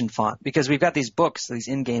notation font, because we've got these books, these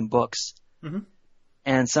in-game books,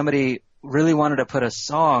 and somebody really wanted to put a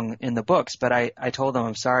song in the books, but I told them,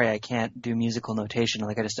 I'm sorry, I can't do musical notation.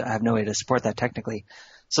 Like I have no way to support that technically.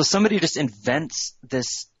 So somebody just invents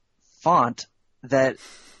this font that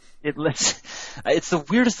it's the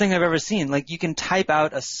weirdest thing I've ever seen. Like you can type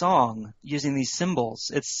out a song using these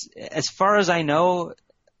symbols. It's, as far as I know,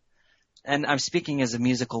 and I'm speaking as a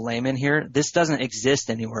musical layman here, this doesn't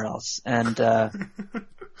exist anywhere else. And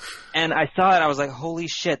and I saw it, I was like, holy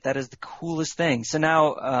shit, that is the coolest thing. So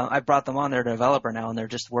now I brought them on, they're a developer now, and they're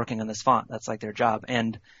just working on this font. That's like their job.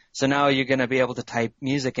 And so now you're going to be able to type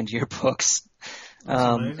music into your books.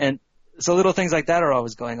 And so little things like that are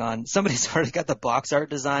always going on. Somebody's already got the box art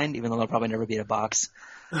designed, even though they'll probably never beat a box.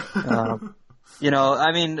 I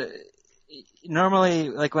mean, normally,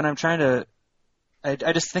 like when I'm trying to,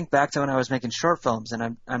 I just think back to when I was making short films,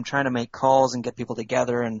 and I'm trying to make calls and get people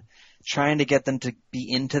together and trying to get them to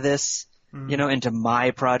be into this, into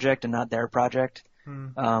my project and not their project.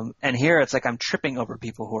 And here it's like I'm tripping over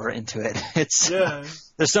people who are into it.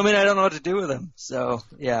 There's so many I don't know what to do with them. So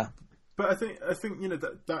yeah. But I think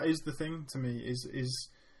that is the thing to me is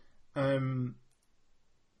I'm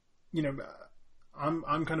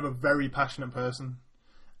kind of a very passionate person,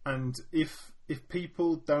 and if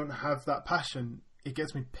people don't have that passion, it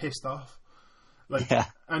gets me pissed off. Like,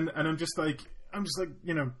 and I'm just like,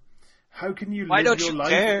 how can you live your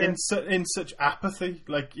life in such apathy?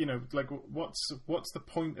 Like, like what's the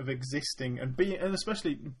point of existing and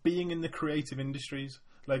especially being in the creative industries?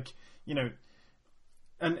 Like,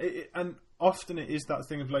 and often it is that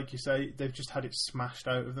thing of, like you say, they've just had it smashed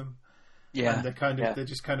out of them. Yeah. And they're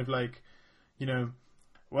just kind of like,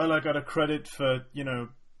 well, I got a credit for,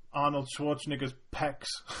 Arnold Schwarzenegger's pecs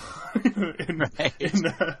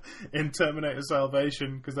in Terminator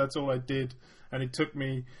Salvation, because that's all I did, and it took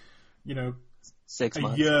me 6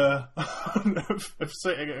 months, a year of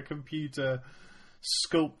sitting at a computer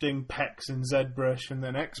sculpting pecs in ZBrush and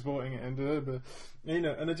then exporting it and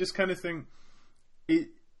and I just kind of think it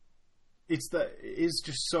is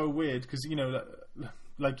just so weird because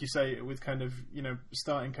like you say, with kind of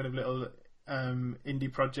starting kind of little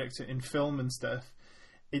indie projects in film and stuff,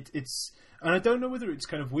 it's and I don't know whether it's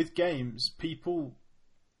kind of with games,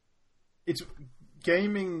 it's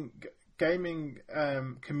gaming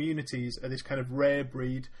communities are this kind of rare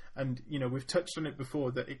breed, and we've touched on it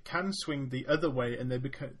before that it can swing the other way, and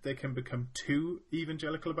they can become too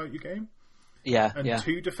evangelical about your game,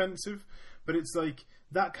 too defensive. But it's like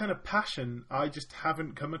that kind of passion I just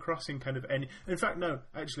haven't come across in kind of any. In fact, no,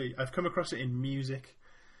 actually, I've come across it in music,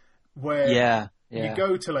 where you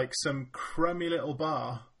go to like some crummy little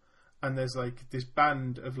bar, and there's like this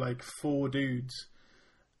band of like 4 dudes,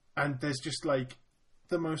 and there's just like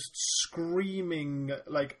the most screaming,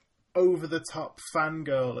 like over the top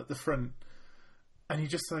fangirl at the front, and you're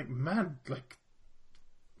just like, man, like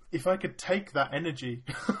if I could take that energy,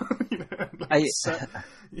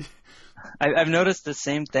 I've noticed the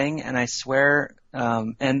same thing, and I swear,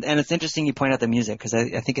 and it's interesting you point out the music because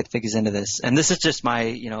I think it figures into this, and this is just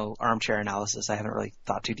my armchair analysis. I haven't really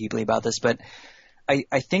thought too deeply about this, but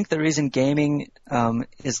I think the reason gaming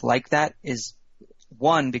is like that is,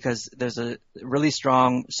 one, because there's a really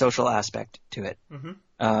strong social aspect to it.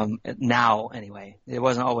 Mm-hmm. Now, anyway, it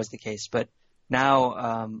wasn't always the case, but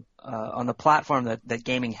now on the platform that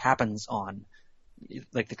gaming happens on,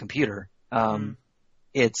 like the computer,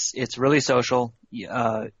 it's really social.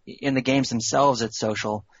 In the games themselves, it's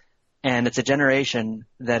social, and it's a generation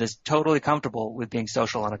that is totally comfortable with being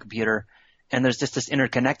social on a computer, and there's just this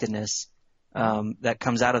interconnectedness that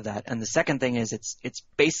comes out of that. And the second thing is it's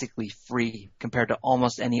basically free compared to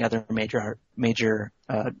almost any other major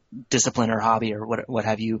discipline or hobby or what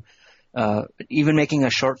have you. Even making a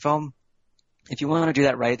short film, if you want to do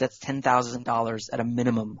that right, that's $10,000 at a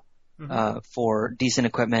minimum for decent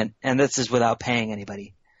equipment, and this is without paying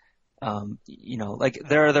anybody. Like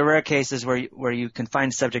there are the rare cases where you can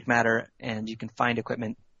find subject matter and you can find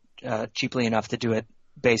equipment cheaply enough to do it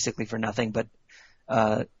basically for nothing, but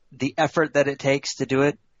the effort that it takes to do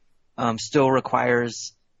it still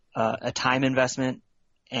requires a time investment,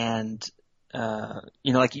 and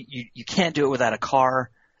like you can't do it without a car.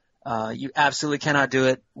 You absolutely cannot do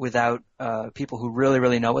it without people who really,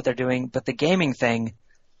 really know what they're doing. But the gaming thing,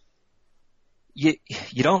 you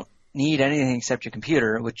don't need anything except your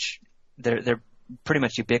computer, which they're pretty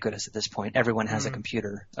much ubiquitous at this point. Everyone has a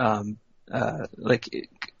computer. Like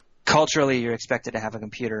culturally, you're expected to have a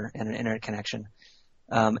computer and an internet connection.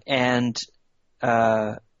 And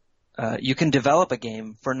you can develop a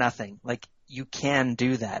game for nothing. Like you can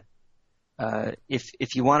do that.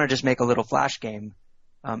 If you want to just make a little Flash game,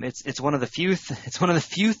 it's one of the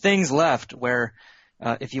few things left where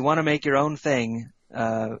if you want to make your own thing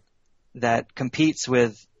that competes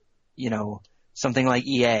with something like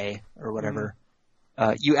EA or whatever,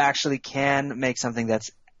 you actually can make something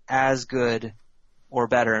that's as good or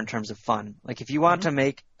better in terms of fun. Like if you want to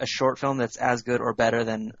make a short film that's as good or better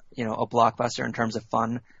than a blockbuster in terms of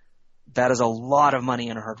fun, that is a lot of money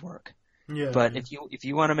and hard work. But if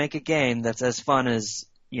you want to make a game that's as fun as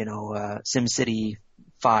SimCity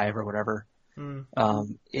 5 or whatever,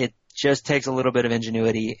 it just takes a little bit of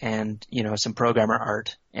ingenuity and some programmer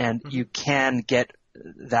art, and you can get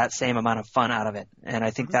that same amount of fun out of it. And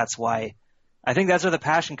I think that's why the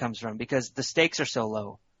passion comes from, because the stakes are so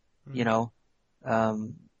low.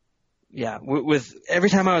 With every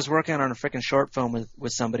time I was working on a freaking short film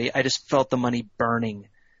with somebody, I just felt the money burning.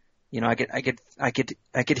 I could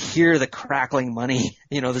hear the crackling money,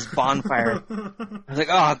 this bonfire. I was like,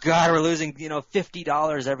 oh God, we're losing,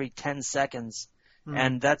 $50 every 10 seconds.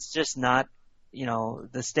 And that's just not,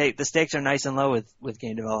 the stakes are nice and low with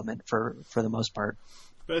game development for the most part.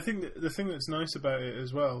 But I think the thing that's nice about it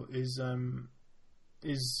as well is I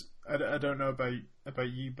don't know about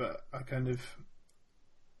you, but I kind of,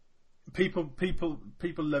 people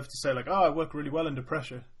love to say like, oh, I work really well under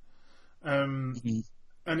pressure. And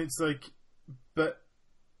it's like, but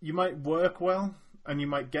you might work well and you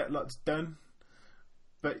might get lots done,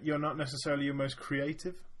 but you're not necessarily your most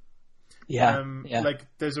creative. Like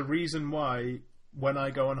there's a reason why when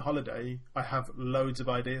I go on holiday, I have loads of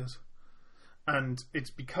ideas. And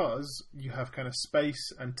it's because you have kind of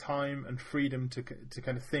space and time and freedom to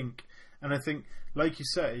kind of think. And I think, like you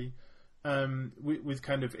say, with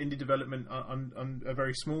kind of indie development on a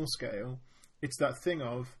very small scale, it's that thing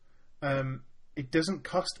of it doesn't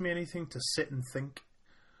cost me anything to sit and think.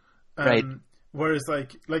 Right. Whereas,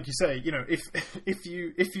 like you say,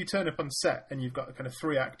 if you turn up on set and you've got kind of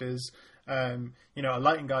 3 actors, a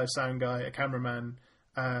lighting guy, a sound guy, a cameraman,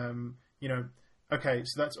 okay,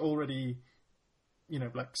 so that's already, you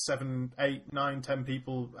know, like 7, 8, 9, 10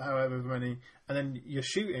 people, however many, and then you're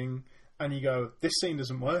shooting and you go, this scene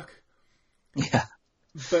doesn't work. Yeah.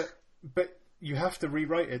 But you have to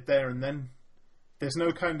rewrite it there and then. There's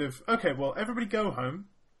no kind of, okay, well, everybody go home.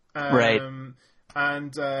 Right.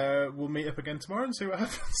 And we'll meet up again tomorrow and see what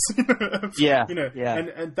happens. Yeah. You know, yeah.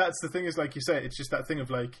 And that's the thing, is like you say, it's just that thing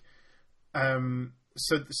of like,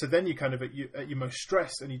 so then you kind of at your most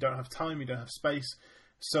stressed, and you don't have time, you don't have space.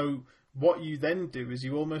 So what you then do is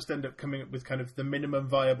you almost end up coming up with kind of the minimum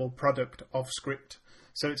viable product of script.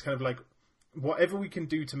 So it's kind of like, whatever we can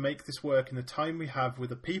do to make this work in the time we have,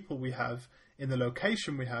 with the people we have, in the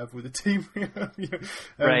location we have, with the team we have. You know,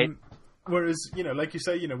 right. Whereas, you know, like you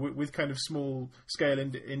say, you know, with kind of small scale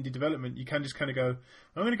indie development, you can just kind of go,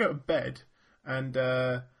 I'm going to go to bed, and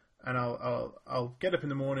I'll get up in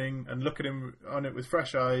the morning and look at him on it with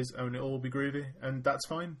fresh eyes, and it'll all be groovy, and that's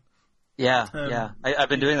fine. Yeah, yeah. I've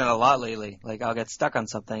been doing that a lot lately. Like, I'll get stuck on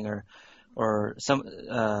something, or some,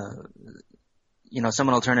 you know,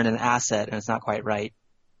 someone will turn in an asset and it's not quite right.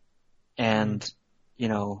 And, you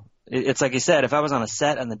know, it's like you said, if I was on a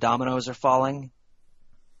set and the dominoes are falling,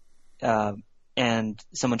 and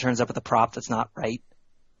someone turns up with a prop that's not right,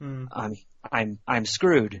 I'm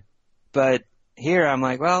screwed. But here I'm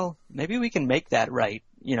like, well, maybe we can make that right.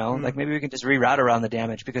 You know, like maybe we can just reroute around the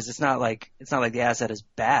damage, because it's not like the asset is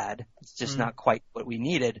bad. It's just not quite what we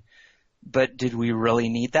needed. But did we really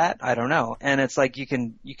need that? I don't know. And it's like you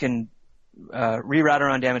can reroute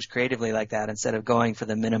around damage creatively like that, instead of going for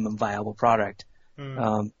the minimum viable product.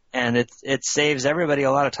 And it saves everybody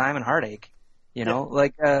a lot of time and heartache. You know,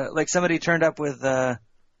 like somebody turned up with my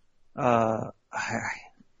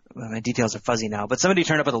details are fuzzy now, but somebody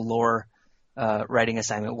turned up with a lore writing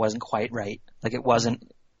assignment wasn't quite right. Like, it wasn't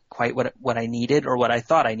quite what I needed, or what I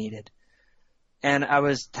thought I needed. And I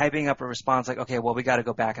was typing up a response like, okay, well, we got to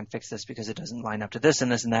go back and fix this because it doesn't line up to this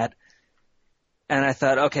and this and that. And I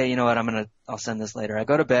thought, okay, you know what? I'll send this later. I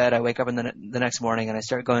go to bed. I wake up in the next morning, and I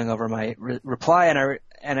start going over my reply,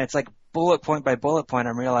 and it's like bullet point by bullet point.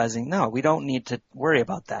 I'm realizing, no, we don't need to worry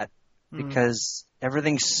about that, because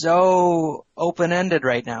everything's so open-ended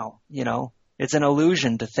right now. You know, it's an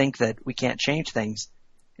illusion to think that we can't change things,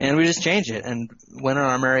 and we just change it and went on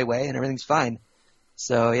our merry way, and everything's fine.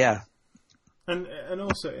 So yeah. And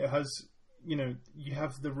also it has, you know, you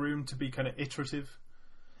have the room to be kind of iterative.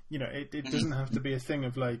 You know, it doesn't have to be a thing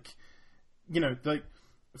of like, you know, like,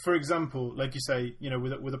 for example, like you say, you know,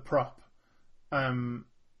 with a prop.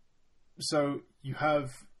 So you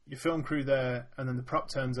have your film crew there, and then the prop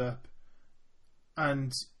turns up,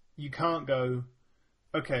 and you can't go,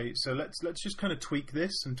 okay, so let's just kind of tweak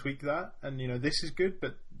this and tweak that, and, you know, this is good,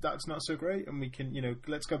 but that's not so great, and we can, you know,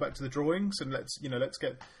 let's go back to the drawings, and let's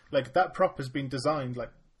get, like, that prop has been designed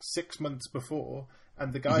like 6 months before,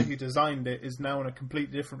 and the guy who designed it is now in a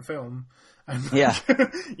completely different film. And you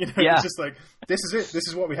know, it's just like, this is it. This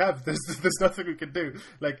is what we have. There's nothing we can do.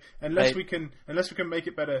 Like, unless we can make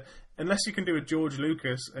it better, unless you can do a George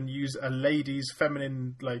Lucas and use a lady's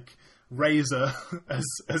feminine, like, razor as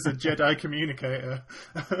a Jedi communicator.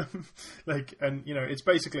 Like, and, you know, it's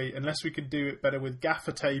basically, unless we can do it better with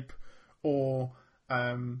gaffer tape or,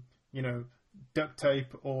 you know, duct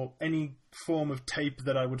tape or any form of tape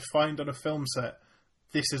that I would find on a film set,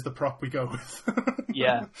 this is the prop we go with.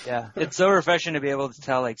 Yeah. It's so refreshing to be able to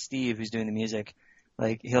tell, like, Steve, who's doing the music,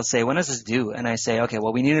 like, he'll say, when does this due? And I say, okay,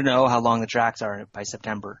 well, we need to know how long the tracks are by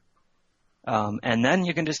September. And then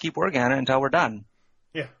you can just keep working on it until we're done.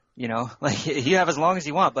 Yeah. You know, like, you have as long as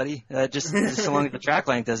you want, buddy. Just so long as the track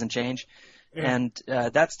length doesn't change. Yeah. And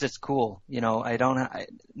that's just cool. You know,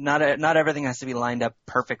 not everything has to be lined up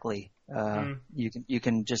perfectly. You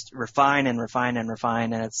can just refine and refine and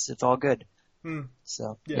refine, and it's all good.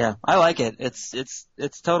 So yeah, I like it.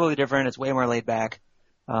 It's totally different. It's way more laid back.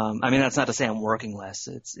 I mean, that's not to say I'm working less.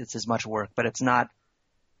 It's as much work, but it's not.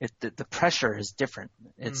 The pressure is different.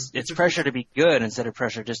 It's pressure to be good instead of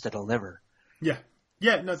pressure just to deliver. Yeah.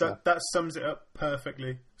 Yeah, no, that sums it up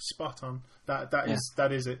perfectly. Spot on.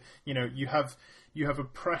 That is it. You know, you have a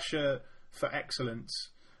pressure for excellence,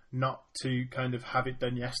 not to kind of have it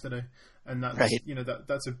done yesterday, and that's right. You know,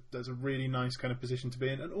 that's a really nice kind of position to be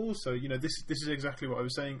in. And also, you know, this is exactly what I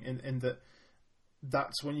was saying in that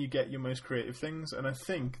that's when you get your most creative things, and I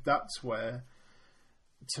think that's where,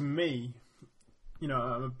 to me, you know,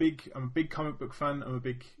 I'm a big comic book fan. I'm a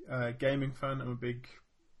big gaming fan. I'm a big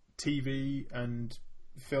TV and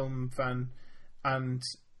film fan, and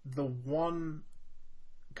the one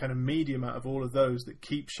kind of medium out of all of those that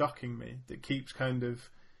keeps shocking me, that keeps kind of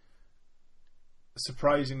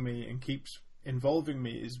surprising me and keeps involving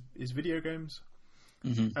me is video games.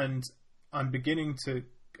 And I'm beginning to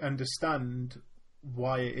understand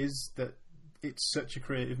why it is that it's such a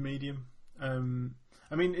creative medium.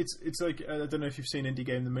 I mean, it's like, I don't know if you've seen Indie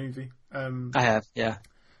Game the movie. I have, yeah.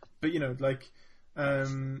 But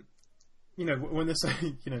when they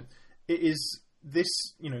say, it is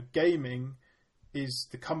this, gaming is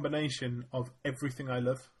the combination of everything I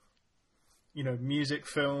love. Music,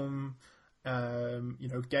 film,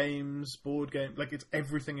 games, board game, like it's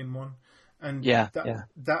everything in one. And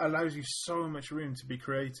that allows you so much room to be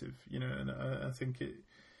creative, and I think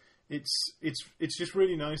it's just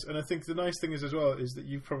really nice. And I think the nice thing is as well is that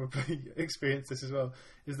you've probably experienced this as well,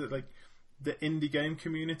 is that like the indie game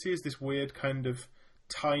community is this weird kind of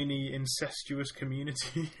tiny incestuous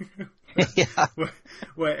community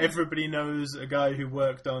where everybody knows a guy who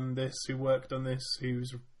worked on this,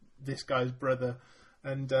 who's this guy's brother.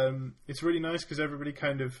 And it's really nice because everybody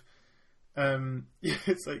kind of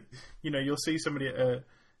it's like, you'll see somebody at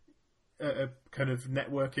a kind of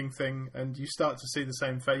networking thing and you start to see the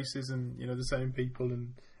same faces and the same people,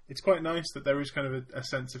 and it's quite nice that there is kind of a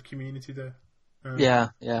sense of community there.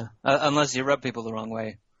 Unless you rub people the wrong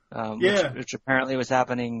way, which apparently was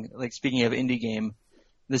happening. Like, speaking of indie game,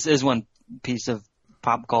 this is one piece of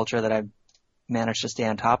pop culture that I've managed to stay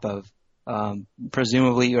on top of.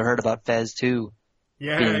 Presumably you heard about Fez 2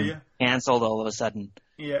 being canceled all of a sudden.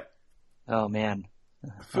 Oh man.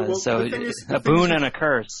 So a boon and a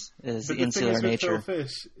curse is insular nature. Phil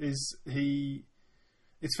Fish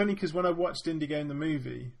it's funny because when I watched Indie Game the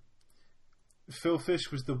movie, Phil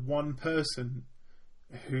Fish was the one person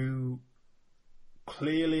who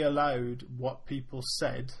clearly allowed what people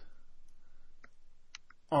said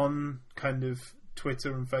on kind of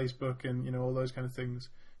Twitter and Facebook and all those kind of things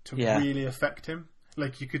to really affect him.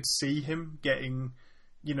 Like, you could see him getting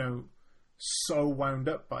so wound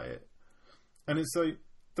up by it. And it's like,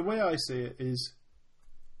 the way I see it is,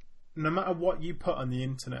 no matter what you put on the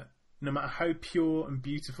internet, no matter how pure and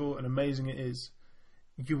beautiful and amazing it is,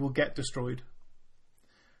 you will get destroyed.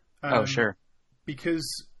 Sure.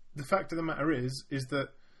 Because the fact of the matter is that,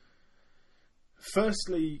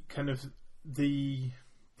 firstly, kind of the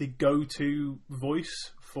go-to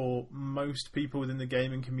voice for most people within the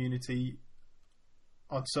gaming community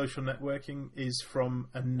on social networking is from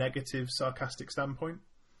a negative, sarcastic standpoint.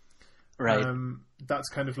 Right. That's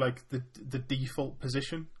kind of like the default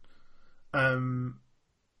position,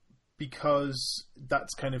 because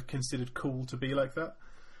that's kind of considered cool to be like that.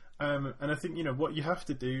 And I think what you have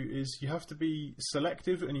to do is you have to be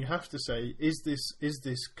selective, and you have to say, is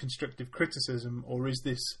this constructive criticism or is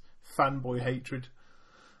this fanboy hatred?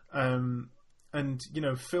 And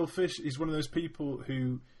Phil Fish is one of those people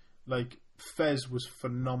who, like, Fez was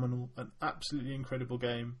phenomenal, an absolutely incredible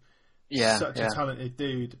game. Such a talented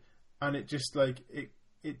dude. And it just, like,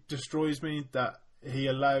 it destroys me that he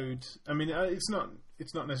allowed... I mean, it's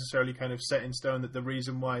not necessarily kind of set in stone that the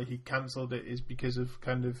reason why he cancelled it is because of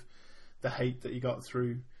kind of the hate that he got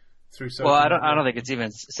through social media. I don't think it's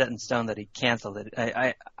even set in stone that he cancelled it.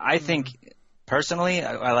 I think, personally,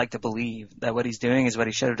 I like to believe that what he's doing is what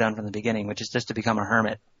he should have done from the beginning, which is just to become a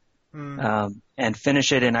hermit. And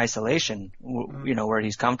finish it in isolation, where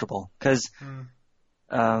he's comfortable. Because,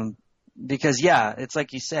 it's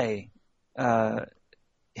like you say,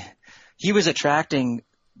 he was attracting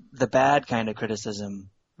the bad kind of criticism,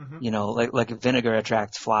 like vinegar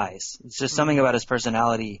attracts flies. It's just something about his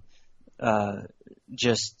personality. It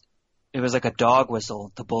was like a dog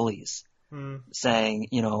whistle to bullies, saying,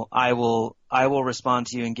 I will respond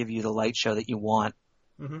to you and give you the light show that you want.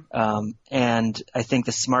 And I think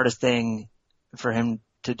the smartest thing for him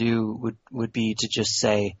to do would be to just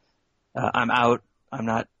say, I'm out. I'm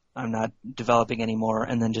not developing anymore.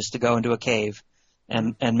 And then just to go into a cave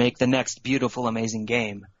and make the next beautiful, amazing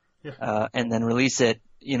game. And then release it,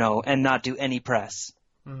 and not do any press.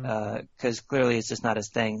 Cause clearly it's just not his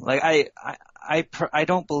thing. Like, I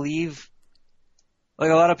don't believe,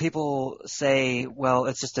 like, a lot of people say, well,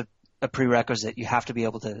 it's just a prerequisite. You have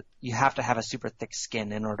to have a super thick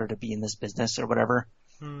skin in order to be in this business or whatever.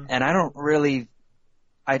 And I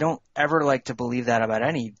don't ever like to believe that about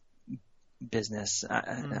any business.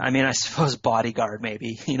 I mean, I suppose Bodyguard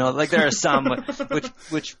maybe, like there are some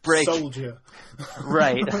which break. Soldier.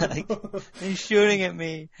 Right. Like, he's shooting at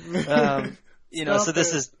me. So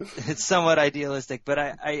it's somewhat idealistic, but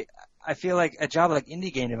I feel like a job like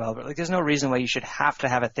indie game developer, like, there's no reason why you should have to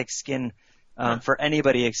have a thick skin for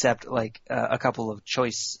anybody except like a couple of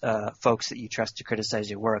choice folks that you trust to criticize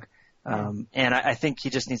your work. And I think he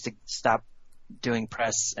just needs to stop doing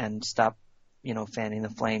press and stop, fanning the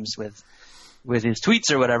flames with with his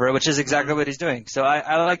tweets or whatever, which is exactly what he's doing. So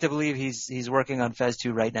I like to believe he's working on Fez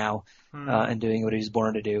 2 right now, and doing what he was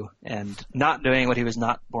born to do, and not doing what he was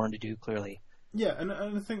not born to do, clearly. Yeah, and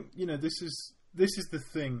I think, you know, this is the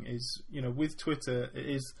thing is, you know, with Twitter, it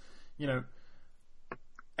is, you know,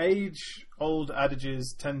 age-old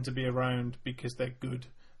adages tend to be around because they're good.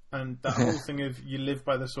 And that whole thing of you live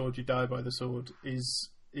by the sword, you die by the sword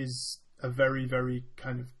is a very, very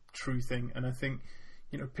kind of true thing. And I think,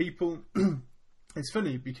 you know, people... it's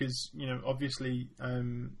funny because, you know, obviously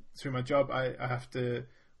through my job I have to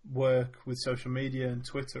work with social media and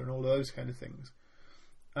Twitter and all those kind of things.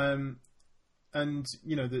 And,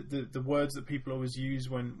 you know, the words that people always use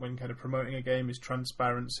when kind of promoting a game is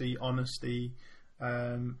transparency, honesty,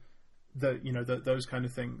 those kind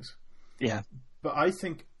of things. Yeah. But I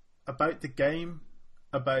think about the game,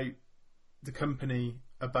 about the company,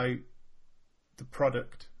 about the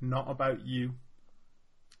product, not about you.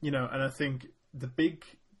 You know, and I think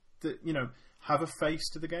have a face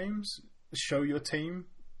to the games, show your team.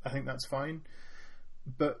 I think that's fine.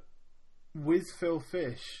 But with Phil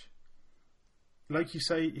Fish, like you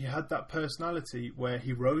say, he had that personality where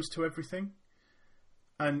he rose to everything.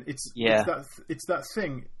 And it's that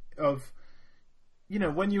thing of, you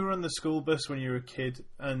know, when you were on the school bus when you were a kid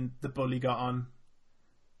and the bully got on,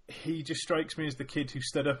 he just strikes me as the kid who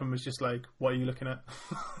stood up and was just like, "What are you looking at?"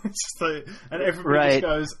 It's just like, and everybody just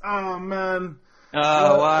goes, "Oh man, what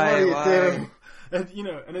are you doing?" And you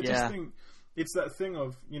know, and I just think it's that thing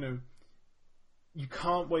of, you know, you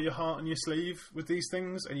can't wear your heart on your sleeve with these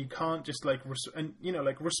things, and you can't just like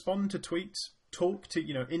respond to tweets, talk to,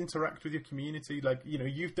 you know, interact with your community. Like, you know,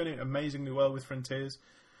 you've done it amazingly well with Frontiers,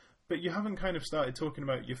 but you haven't kind of started talking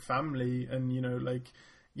about your family and, you know, like,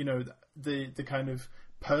 you know, the kind of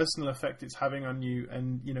personal effect it's having on you,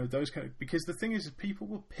 and, you know, those kind of, because the thing is people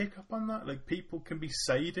will pick up on that. Like, people can be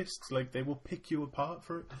sadists, like they will pick you apart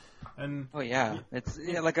for it. And it's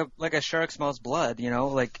like a shark smells blood, you know,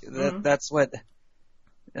 like that's what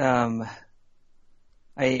there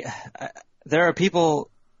are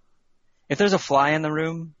people, if there's a fly in the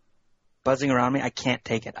room buzzing around me, I can't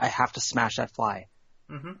take it. I have to smash that fly.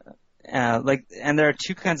 And there are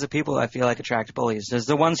two kinds of people I feel like attract bullies. There's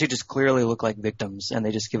the ones who just clearly look like victims and they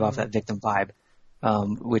just give off that victim vibe,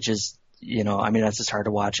 which is, you know, I mean, that's just hard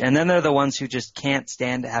to watch. And then there are the ones who just can't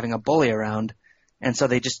stand having a bully around, and so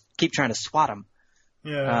they just keep trying to swat him.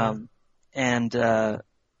 Yeah. And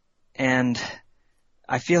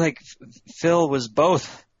I feel like Phil was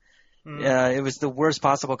both. It was the worst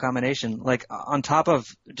possible combination. Like, on top of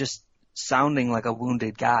just sounding like a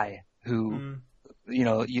wounded guy who, you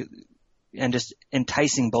know, and just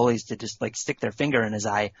enticing bullies to just like stick their finger in his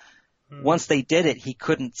eye. Once they did it, he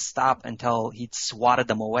couldn't stop until he'd swatted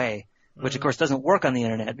them away, which of course doesn't work on the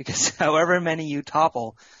internet, because however many you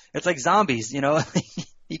topple, it's like zombies, you know.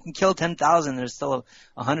 You can kill 10,000, there's still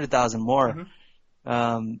 100,000 more. So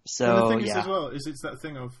and the thing is as well is it's that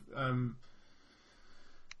thing of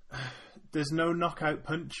there's no knockout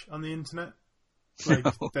punch on the internet. Like,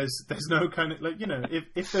 there's no kind of, like, you know,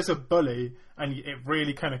 if there's a bully and it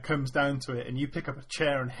really kind of comes down to it, and you pick up a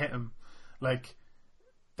chair and hit him, like,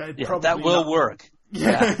 that will work.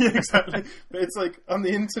 Yeah, exactly. But it's like, on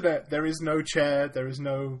the internet, there is no chair, there is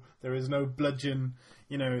no bludgeon.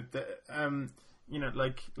 You know, you know,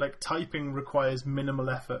 like typing requires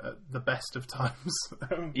minimal effort at the best of times.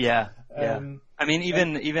 I mean,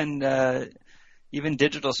 even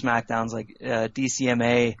digital smackdowns like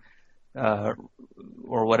DCMA. Or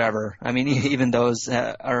whatever. I mean, even those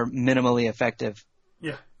are minimally effective.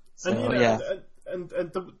 Yeah. So, and, you know, and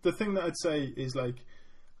the thing that I'd say is, like,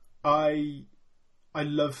 I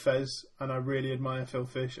love Fez, and I really admire Phil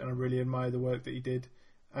Fish, and I really admire the work that he did.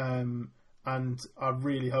 And I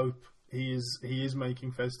really hope he is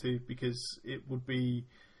making Fez 2, because it would be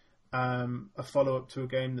a follow-up to a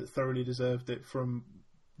game that thoroughly deserved it from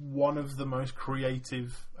one of the most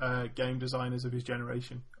creative game designers of his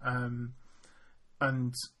generation.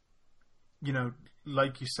 And, you know,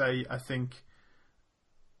 like you say, I think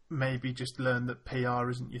maybe just learn that PR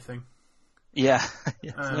isn't your thing. Yeah,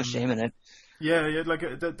 there's no shame in it. Yeah, like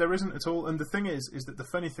there isn't at all. And the thing is that the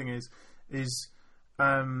funny thing is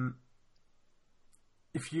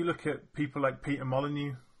if you look at people like Peter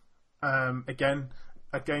Molyneux, again,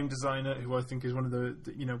 a game designer who I think is one of the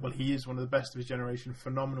you know, well, he is one of the best of his generation,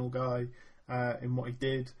 phenomenal guy in what he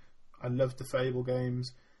did. I loved the Fable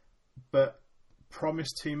games, but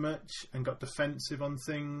promised too much and got defensive on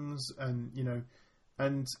things, and, you know,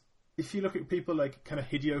 and if you look at people like kind of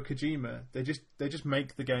Hideo Kojima, they just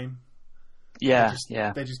make the game. Yeah,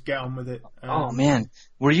 they just get on with it. Oh man,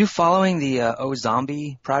 were you following the O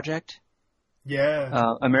Zombie project?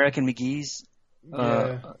 Yeah, American McGee's.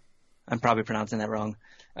 Yeah. I'm probably pronouncing that wrong.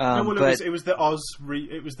 No, well, But it was the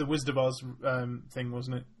it was the Wizard of Oz thing,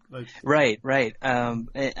 wasn't it? Like, right.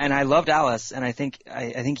 And I loved Alice, and I think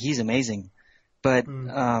he's amazing. But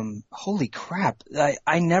holy crap,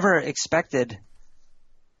 I never expected.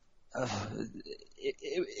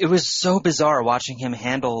 It was so bizarre watching him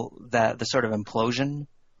handle the sort of implosion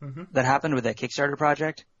that happened with that Kickstarter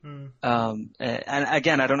project. And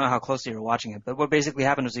again, I don't know how closely you were watching it, but what basically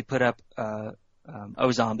happened was he put up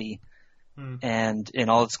O Zombie and in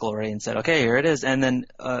all its glory and said, okay, here it is. And then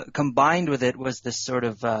combined with it was this sort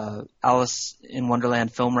of Alice in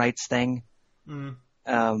Wonderland film rights thing,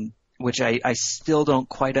 which I still don't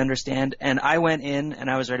quite understand. And I went in and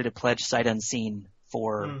I was ready to pledge sight unseen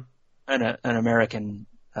for an American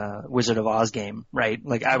Wizard of Oz game, right?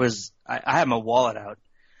 Like I had my wallet out,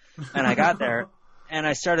 and I got there and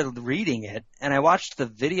I started reading it, and I watched the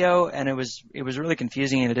video, and it was really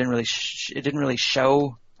confusing, and it didn't really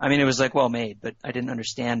show. I mean, it was like well made, but I didn't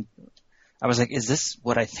understand. I was like, is this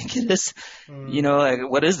what I think it is? You know, like,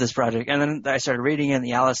 what is this project? And then I started reading it, and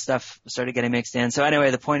the Alice stuff started getting mixed in. So anyway,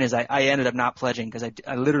 the point is I ended up not pledging because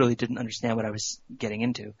I literally didn't understand what I was getting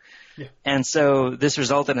into. Yeah. And so this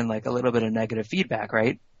resulted in like a little bit of negative feedback,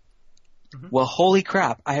 right? Well, holy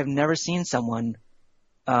crap. I have never seen someone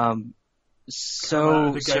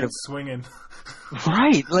so sort of swinging.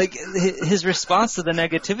 Right. Like his response to the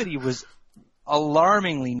negativity was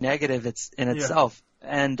alarmingly negative in itself.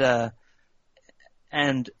 And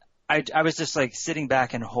I was just like sitting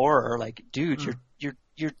back in horror, like, dude,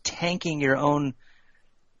 you're tanking your own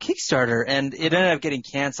Kickstarter, and it ended up getting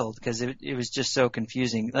canceled because it was just so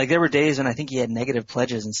confusing. Like there were days when I think he had negative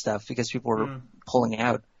pledges and stuff because people were pulling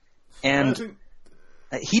out, and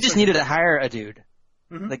he just needed to hire a dude.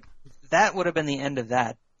 Like that would have been the end of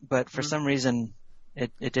that, but for some reason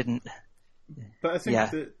it didn't. But I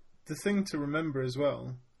think the thing to remember as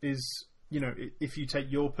well is, you know, if you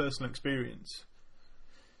take your personal experience,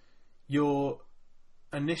 your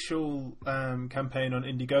initial campaign on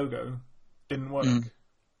Indiegogo didn't work.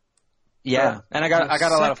 Yeah, and I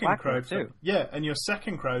got a lot of flack for it too. Yeah, and your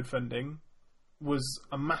second crowdfunding was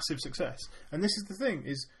a massive success. And this is the thing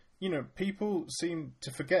is, you know, people seem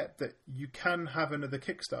to forget that you can have another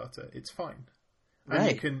Kickstarter. It's fine.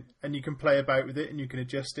 Right. And you can play about with it, and you can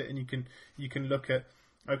adjust it, and you can look at,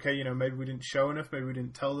 okay, you know, maybe we didn't show enough, maybe we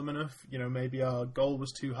didn't tell them enough, you know, maybe our goal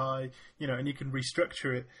was too high, you know, and you can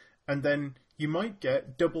restructure it, and then you might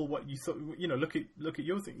get double what you thought. You know, look at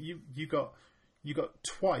your thing. You got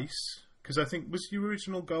twice, because I think was your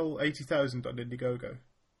original goal 80,000 on Indiegogo.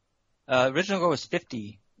 Original goal was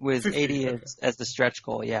 50 with 50, 80 okay. as the stretch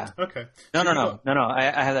goal. Yeah. Okay. No. I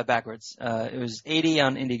have that backwards. It was 80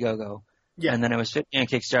 on Indiegogo. Yeah. And then it was 50 on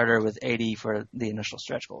Kickstarter with 80 for the initial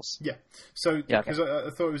stretch goals. Yeah. So, because I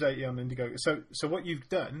thought it was 80 on Indiegogo. So what you've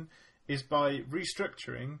done is by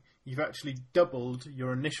restructuring, you've actually doubled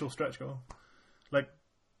your initial stretch goal. Like,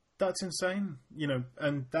 that's insane, you know,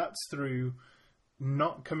 and that's through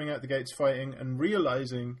not coming out the gates fighting and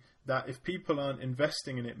realizing that if people aren't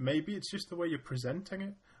investing in it, maybe it's just the way you're presenting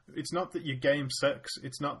it. It's not that your game sucks.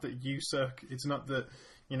 It's not that you suck. It's not that,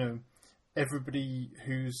 you know, everybody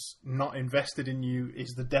who's not invested in you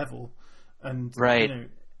is the devil. And, right. You know,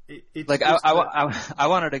 it's like I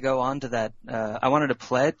wanted to go on to that. I wanted to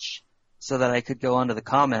pledge so that I could go onto the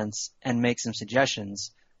comments and make some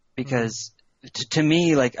suggestions, because to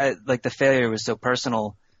me, like the failure was so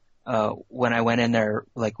personal. When I went in there,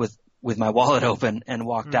 like with my wallet open and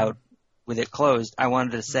walked out with it closed, I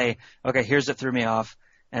wanted to say, okay, here's what threw me off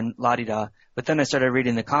and la-di-da. But then I started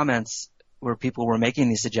reading the comments where people were making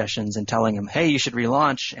these suggestions and telling them, hey, you should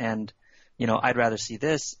relaunch, and, you know, I'd rather see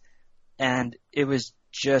this. And it was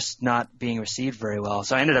just not being received very well.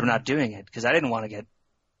 So I ended up not doing it because I didn't want to get,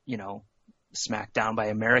 you know, smacked down by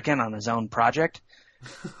American on his own project.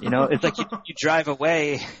 You know, it's like you drive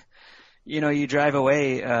away,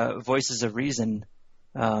 voices of reason.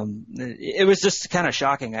 It was just kind of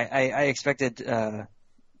shocking. I expected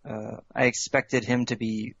him to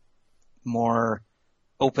be more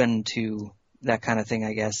open to that kind of thing,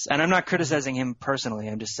 I guess. And I'm not criticizing him personally.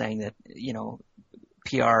 I'm just saying that, you know,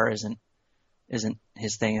 PR isn't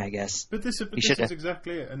his thing, I guess. But this is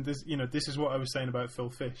exactly it. And this, you know, this is what I was saying about Phil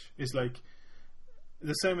Fish. Is like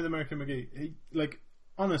the same with American McGee. Like,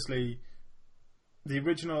 honestly, the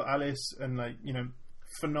original Alice, and, like, you know,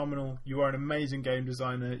 phenomenal. You are an amazing game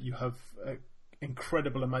designer. You have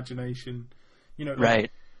incredible imagination. You know, like,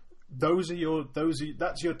 right. That's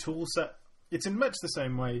your tool set. It's in much the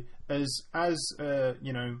same way as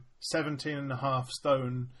you know, 17.5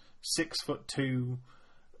 stone, 6'2",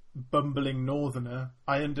 bumbling northerner.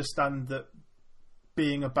 I understand that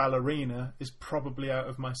being a ballerina is probably out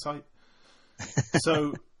of my sight.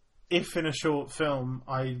 So if in a short film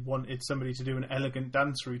I wanted somebody to do an elegant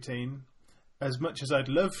dance routine, as much as I'd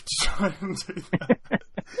love to try and do that,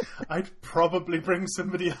 I'd probably bring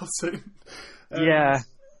somebody else in. Yeah.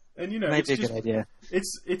 And, you know, Might be a good idea.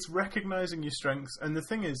 It's recognizing your strengths. And the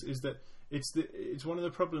thing is that it's one of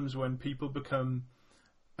the problems when people become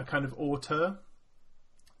a kind of auteur,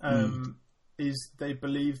 is they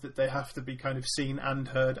believe that they have to be kind of seen and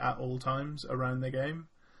heard at all times around their game.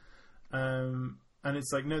 And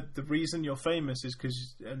it's like, no, the reason you're famous is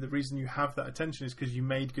and the reason you have that attention is because you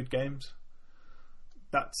made good games.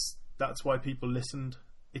 That's why people listened.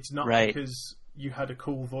 It's not because you had a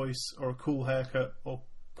cool voice or a cool haircut or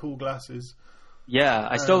cool glasses. Yeah,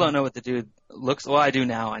 I still don't know what the dude looks. Well, I do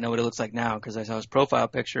now. I know what it looks like now because I saw his profile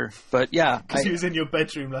picture. But yeah, because he was in your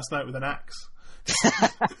bedroom last night with an axe.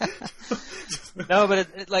 No,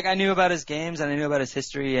 but I knew about his games and I knew about his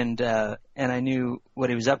history and I knew what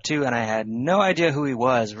he was up to, and I had no idea who he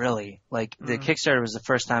was really. Like the Kickstarter was the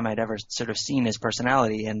first time I'd ever sort of seen his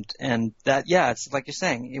personality, and that, yeah, it's like you're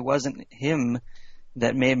saying, it wasn't him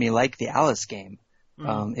that made me like the Alice game.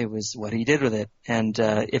 It was what he did with it, and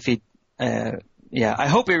if he, I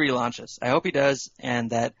hope he relaunches. I hope he does, and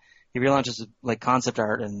that he relaunches like concept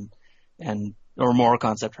art or more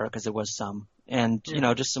concept art, because there was some. And, you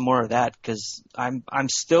know, just some more of that, because I'll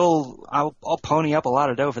pony up a lot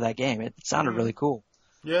of dough for that game. It sounded really cool.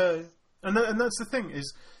 Yeah. And that's the thing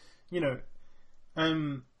is, you know,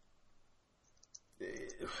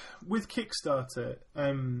 with Kickstarter,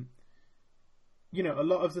 you know, a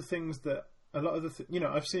lot of the things that, you know,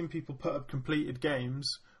 I've seen people put up completed games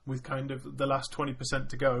with kind of the last 20%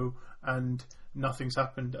 to go and nothing's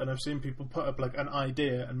happened. And I've seen people put up like an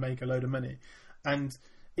idea and make a load of money. And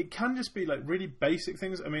it can just be like really basic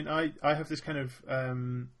things. I mean, I have this kind of,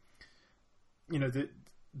 you know,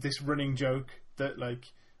 this running joke that like,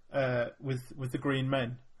 with the Green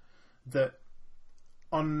Men, that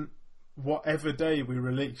on whatever day we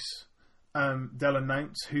release, they'll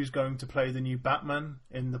announce who's going to play the new Batman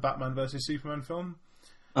in the Batman versus Superman film.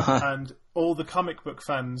 And all the comic book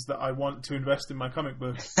fans that I want to invest in my comic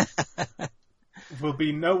book will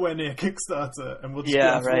be nowhere near Kickstarter, and we'll just be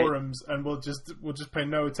on forums, and we'll just pay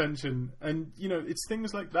no attention. And you know, it's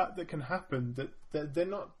things like that can happen, that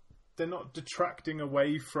they're not detracting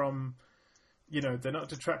away from, you know, they're not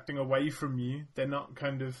detracting away from you. They're not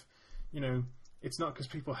kind of, you know, it's not because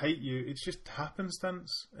people hate you. It's just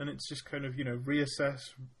happenstance, and it's just kind of, you know, reassess,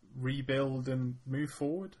 rebuild, and move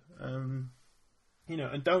forward. You know,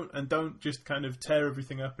 and don't just kind of tear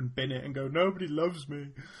everything up and bin it and go, nobody loves me.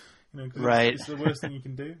 You know, 'cause it's the worst thing you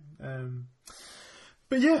can do.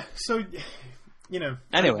 But yeah, so, you know,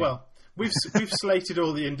 anyway, well, we've slated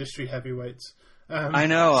all the industry heavyweights. I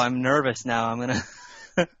know, I'm nervous now. I'm gonna.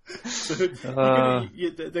 So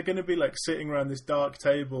they're gonna be like sitting around this dark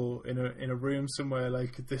table in a room somewhere,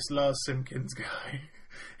 like this Lars Simpkins guy.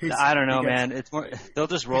 I don't know, man. It's more, they'll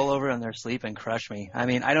just roll over in their sleep and crush me. I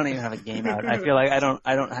mean, I don't even have a game out. I feel like I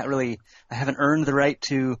haven't earned the right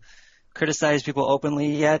to criticize people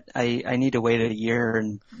openly yet. I need to wait a year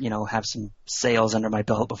and, you know, have some sales under my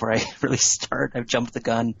belt before I really start. I've jumped the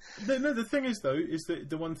gun. No, the thing is though, is that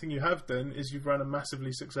the one thing you have done is you've run a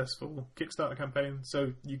massively successful Kickstarter campaign,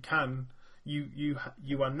 so you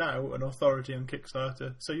are now an authority on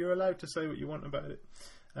Kickstarter, so you're allowed to say what you want about it.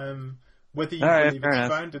 Whether you believe it's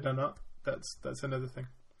founded or not, that's another thing.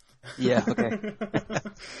 Yeah. Okay.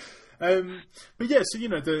 But yeah, so you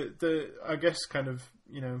know, the I guess kind of,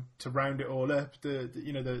 you know, to round it all up,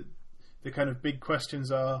 the kind of big questions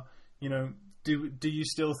are, you know, do you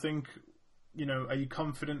still think, you know, are you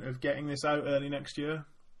confident of getting this out early next year?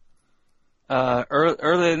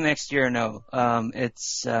 Early next year, no.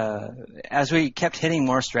 It's as we kept hitting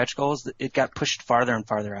more stretch goals, it got pushed farther and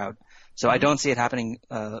farther out. So I don't see it happening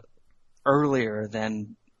earlier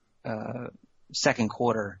than second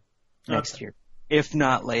quarter next year, if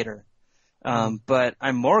not later. But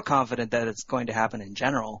I'm more confident that it's going to happen in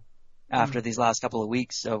general after these last couple of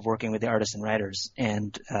weeks of working with the artists and writers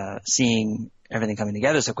and seeing everything coming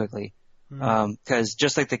together so quickly. Because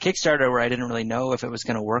just like the Kickstarter, where I didn't really know if it was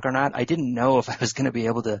going to work or not, I didn't know if I was going to be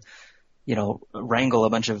able to, you know, wrangle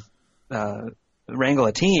a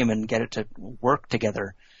team and get it to work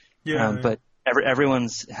together. But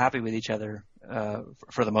everyone's happy with each other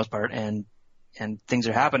for the most part, and things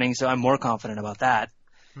are happening, so I'm more confident about that.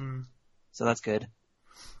 So that's good.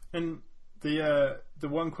 And the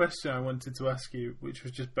one question I wanted to ask you, which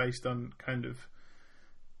was just based on kind of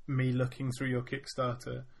me looking through your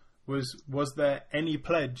Kickstarter, was there any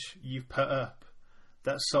pledge you've put up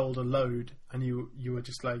that sold a load and you were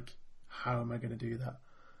just like, how am I going to do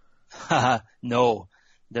that? No,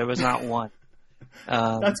 there was not one.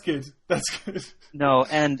 That's good. That's good. No,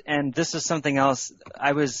 and this is something else.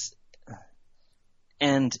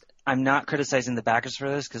 And I'm not criticizing the backers for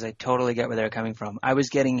this because I totally get where they're coming from. I was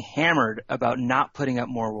getting hammered about not putting up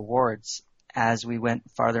more rewards as we went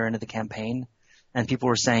farther into the campaign. And people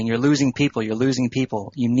were saying, you're losing people.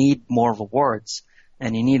 You need more rewards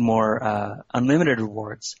and you need more unlimited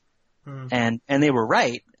rewards. And they were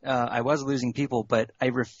right. I was losing people, but I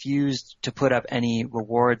refused to put up any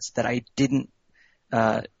rewards that I didn't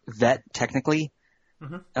vet technically.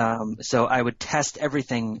 So I would test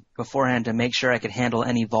everything beforehand to make sure I could handle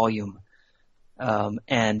any volume.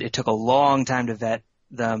 And it took a long time to vet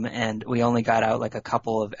them, and we only got out like a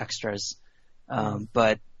couple of extras.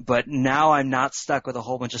 But now I'm not stuck with a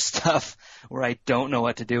whole bunch of stuff where I don't know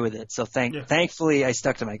what to do with it. So thankfully I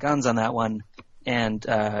stuck to my guns on that one, and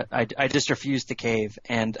I just refused to cave.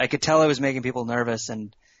 And I could tell I was making people nervous,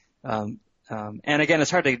 and again, it's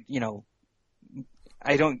hard to,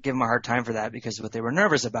 I don't give them a hard time for that because what they were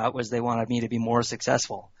nervous about was they wanted me to be more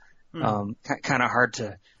successful. Kind of hard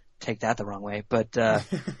to take that the wrong way, but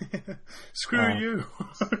screw you.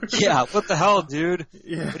 Yeah, what the hell, dude?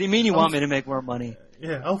 Yeah. What do you mean you want me to make more money?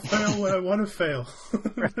 Yeah, I'll fail when I want to fail.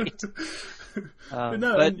 Right.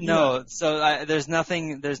 No. So there's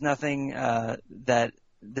nothing that's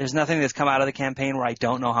come out of the campaign where I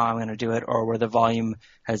don't know how I'm going to do it or where the volume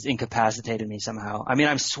has incapacitated me somehow. I mean,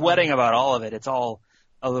 I'm sweating about all of it. It's all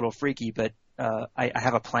a little freaky, but I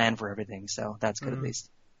have a plan for everything, so that's good at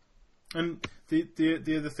least. And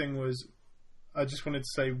the other thing was, I just wanted to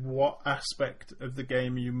say, what aspect of the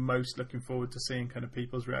game are you most looking forward to seeing kind of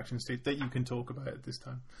people's reactions to that you can talk about at this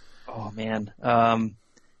time? Oh, man.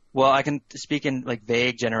 Well, I can speak in like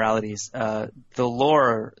vague generalities. The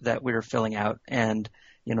lore that we were filling out and,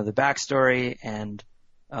 the backstory and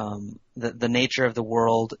the nature of the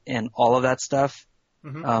world and all of that stuff,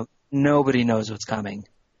 nobody knows what's coming.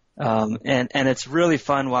 And it's really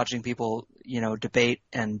fun watching people, debate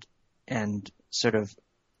and sort of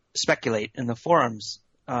speculate in the forums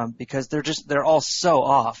because they're all so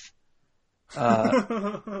off.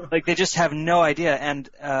 Like they just have no idea. And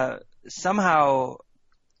somehow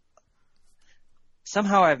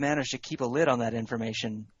I've managed to keep a lid on that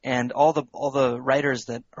information, and all the writers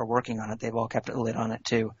that are working on it, they've all kept a lid on it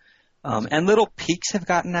too. And little peaks have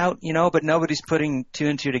gotten out, but nobody's putting two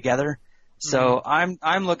and two together. So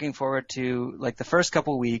I'm looking forward to like the first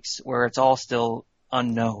couple weeks where it's all still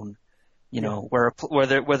unknown, where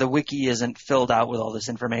the wiki isn't filled out with all this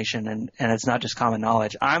information and it's not just common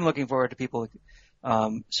knowledge. I'm looking forward to people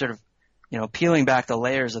sort of peeling back the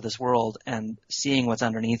layers of this world and seeing what's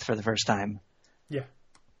underneath for the first time.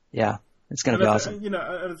 Yeah, it's going to be awesome.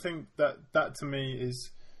 I think that to me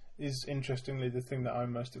is interestingly the thing that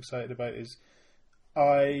I'm most excited about is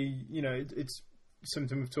it's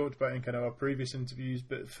something we've talked about in kind of our previous interviews,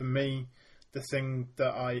 but for me, the thing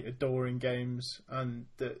that I adore in games and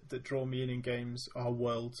that draw me in games are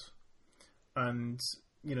worlds. And,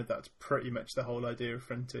 that's pretty much the whole idea of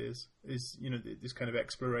Frontiers is, this kind of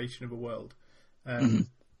exploration of a world.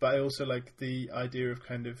 But I also like the idea of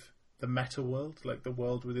kind of the meta world, like the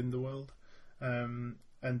world within the world, and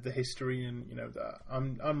the history, and that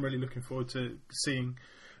I'm really looking forward to seeing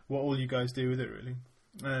what all you guys do with it. Really,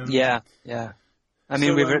 yeah. I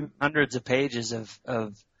mean, we've written hundreds of pages of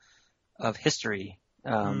history,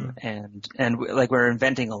 and like we're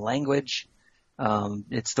inventing a language.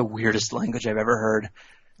 It's the weirdest language I've ever heard.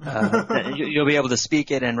 You'll be able to speak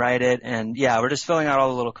it and write it, and we're just filling out all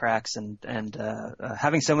the little cracks, and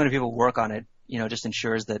having so many people work on it, just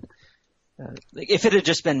ensures that. If it had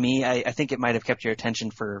just been me, I think it might have kept your attention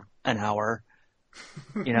for an hour,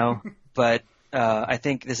 But I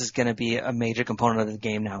think this is going to be a major component of the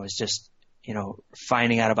game now. Is just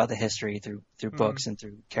finding out about the history through books and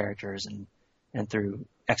through characters and through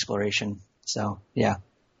exploration. So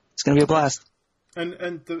it's going to be a blast. And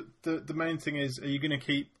the main thing is, are you going to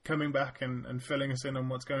keep coming back and filling us in on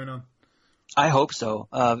what's going on? I hope so.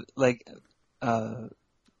 Like how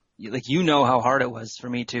hard it was for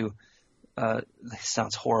me to. This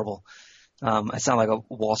sounds horrible. I sound like a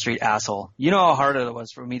Wall Street asshole. You know how hard it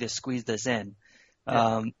was for me to squeeze this in.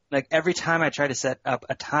 Like every time I try to set up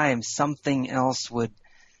a time, something else would,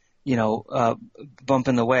 bump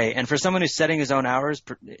in the way. And for someone who's setting his own hours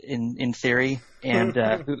in theory and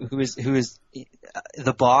who is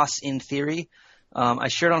the boss in theory, I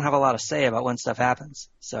sure don't have a lot of say about when stuff happens.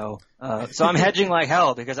 So I'm hedging like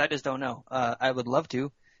hell because I just don't know. I would love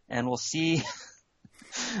to, and we'll see.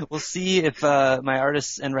 We'll see if my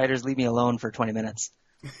artists and writers leave me alone for 20 minutes.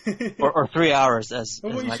 or 3 hours as.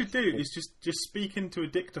 Well, as what you Mike should do is just speak into a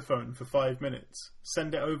dictaphone for 5 minutes,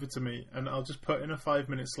 send it over to me, and I'll just put in a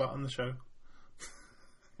 5-minute slot on the show.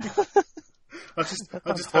 I'll just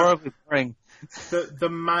have horribly boring. the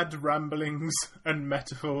mad ramblings and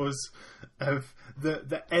metaphors of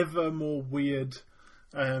the ever more weird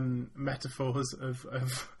metaphors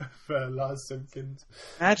of Lars Simpkins.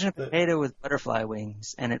 Imagine a potato with butterfly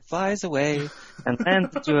wings, and it flies away and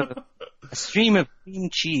lands into a stream of cream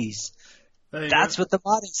cheese. That's what the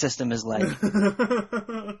modding system is like.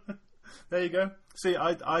 There you go. See,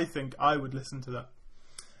 I think I would listen to that.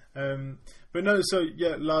 But no, so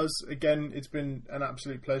yeah, Lars, again, it's been an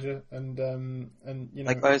absolute pleasure, and you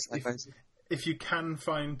know, likewise. If you can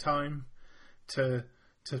find time to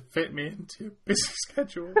fit me into your busy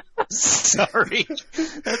schedule. Sorry,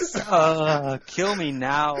 that's kill me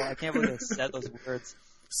now. I can't believe I said those words.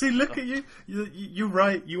 See, look at you. You're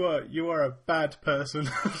right. You are a bad person.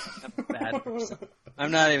 I'm a bad person.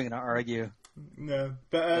 I'm not even going to argue. No,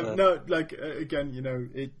 but no, like again, you know,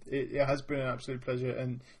 it has been an absolute pleasure,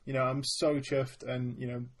 and you know, I'm so chuffed, and you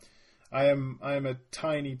know, I am a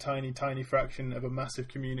tiny fraction of a massive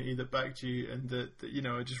community that backed you, and that you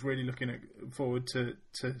know, are just really looking forward to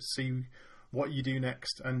see what you do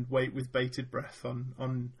next, and wait with bated breath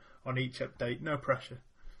on each update. No pressure.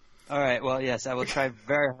 All right. Well, yes, I will try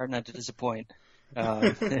very hard not to disappoint.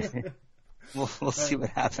 We'll see what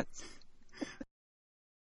happens.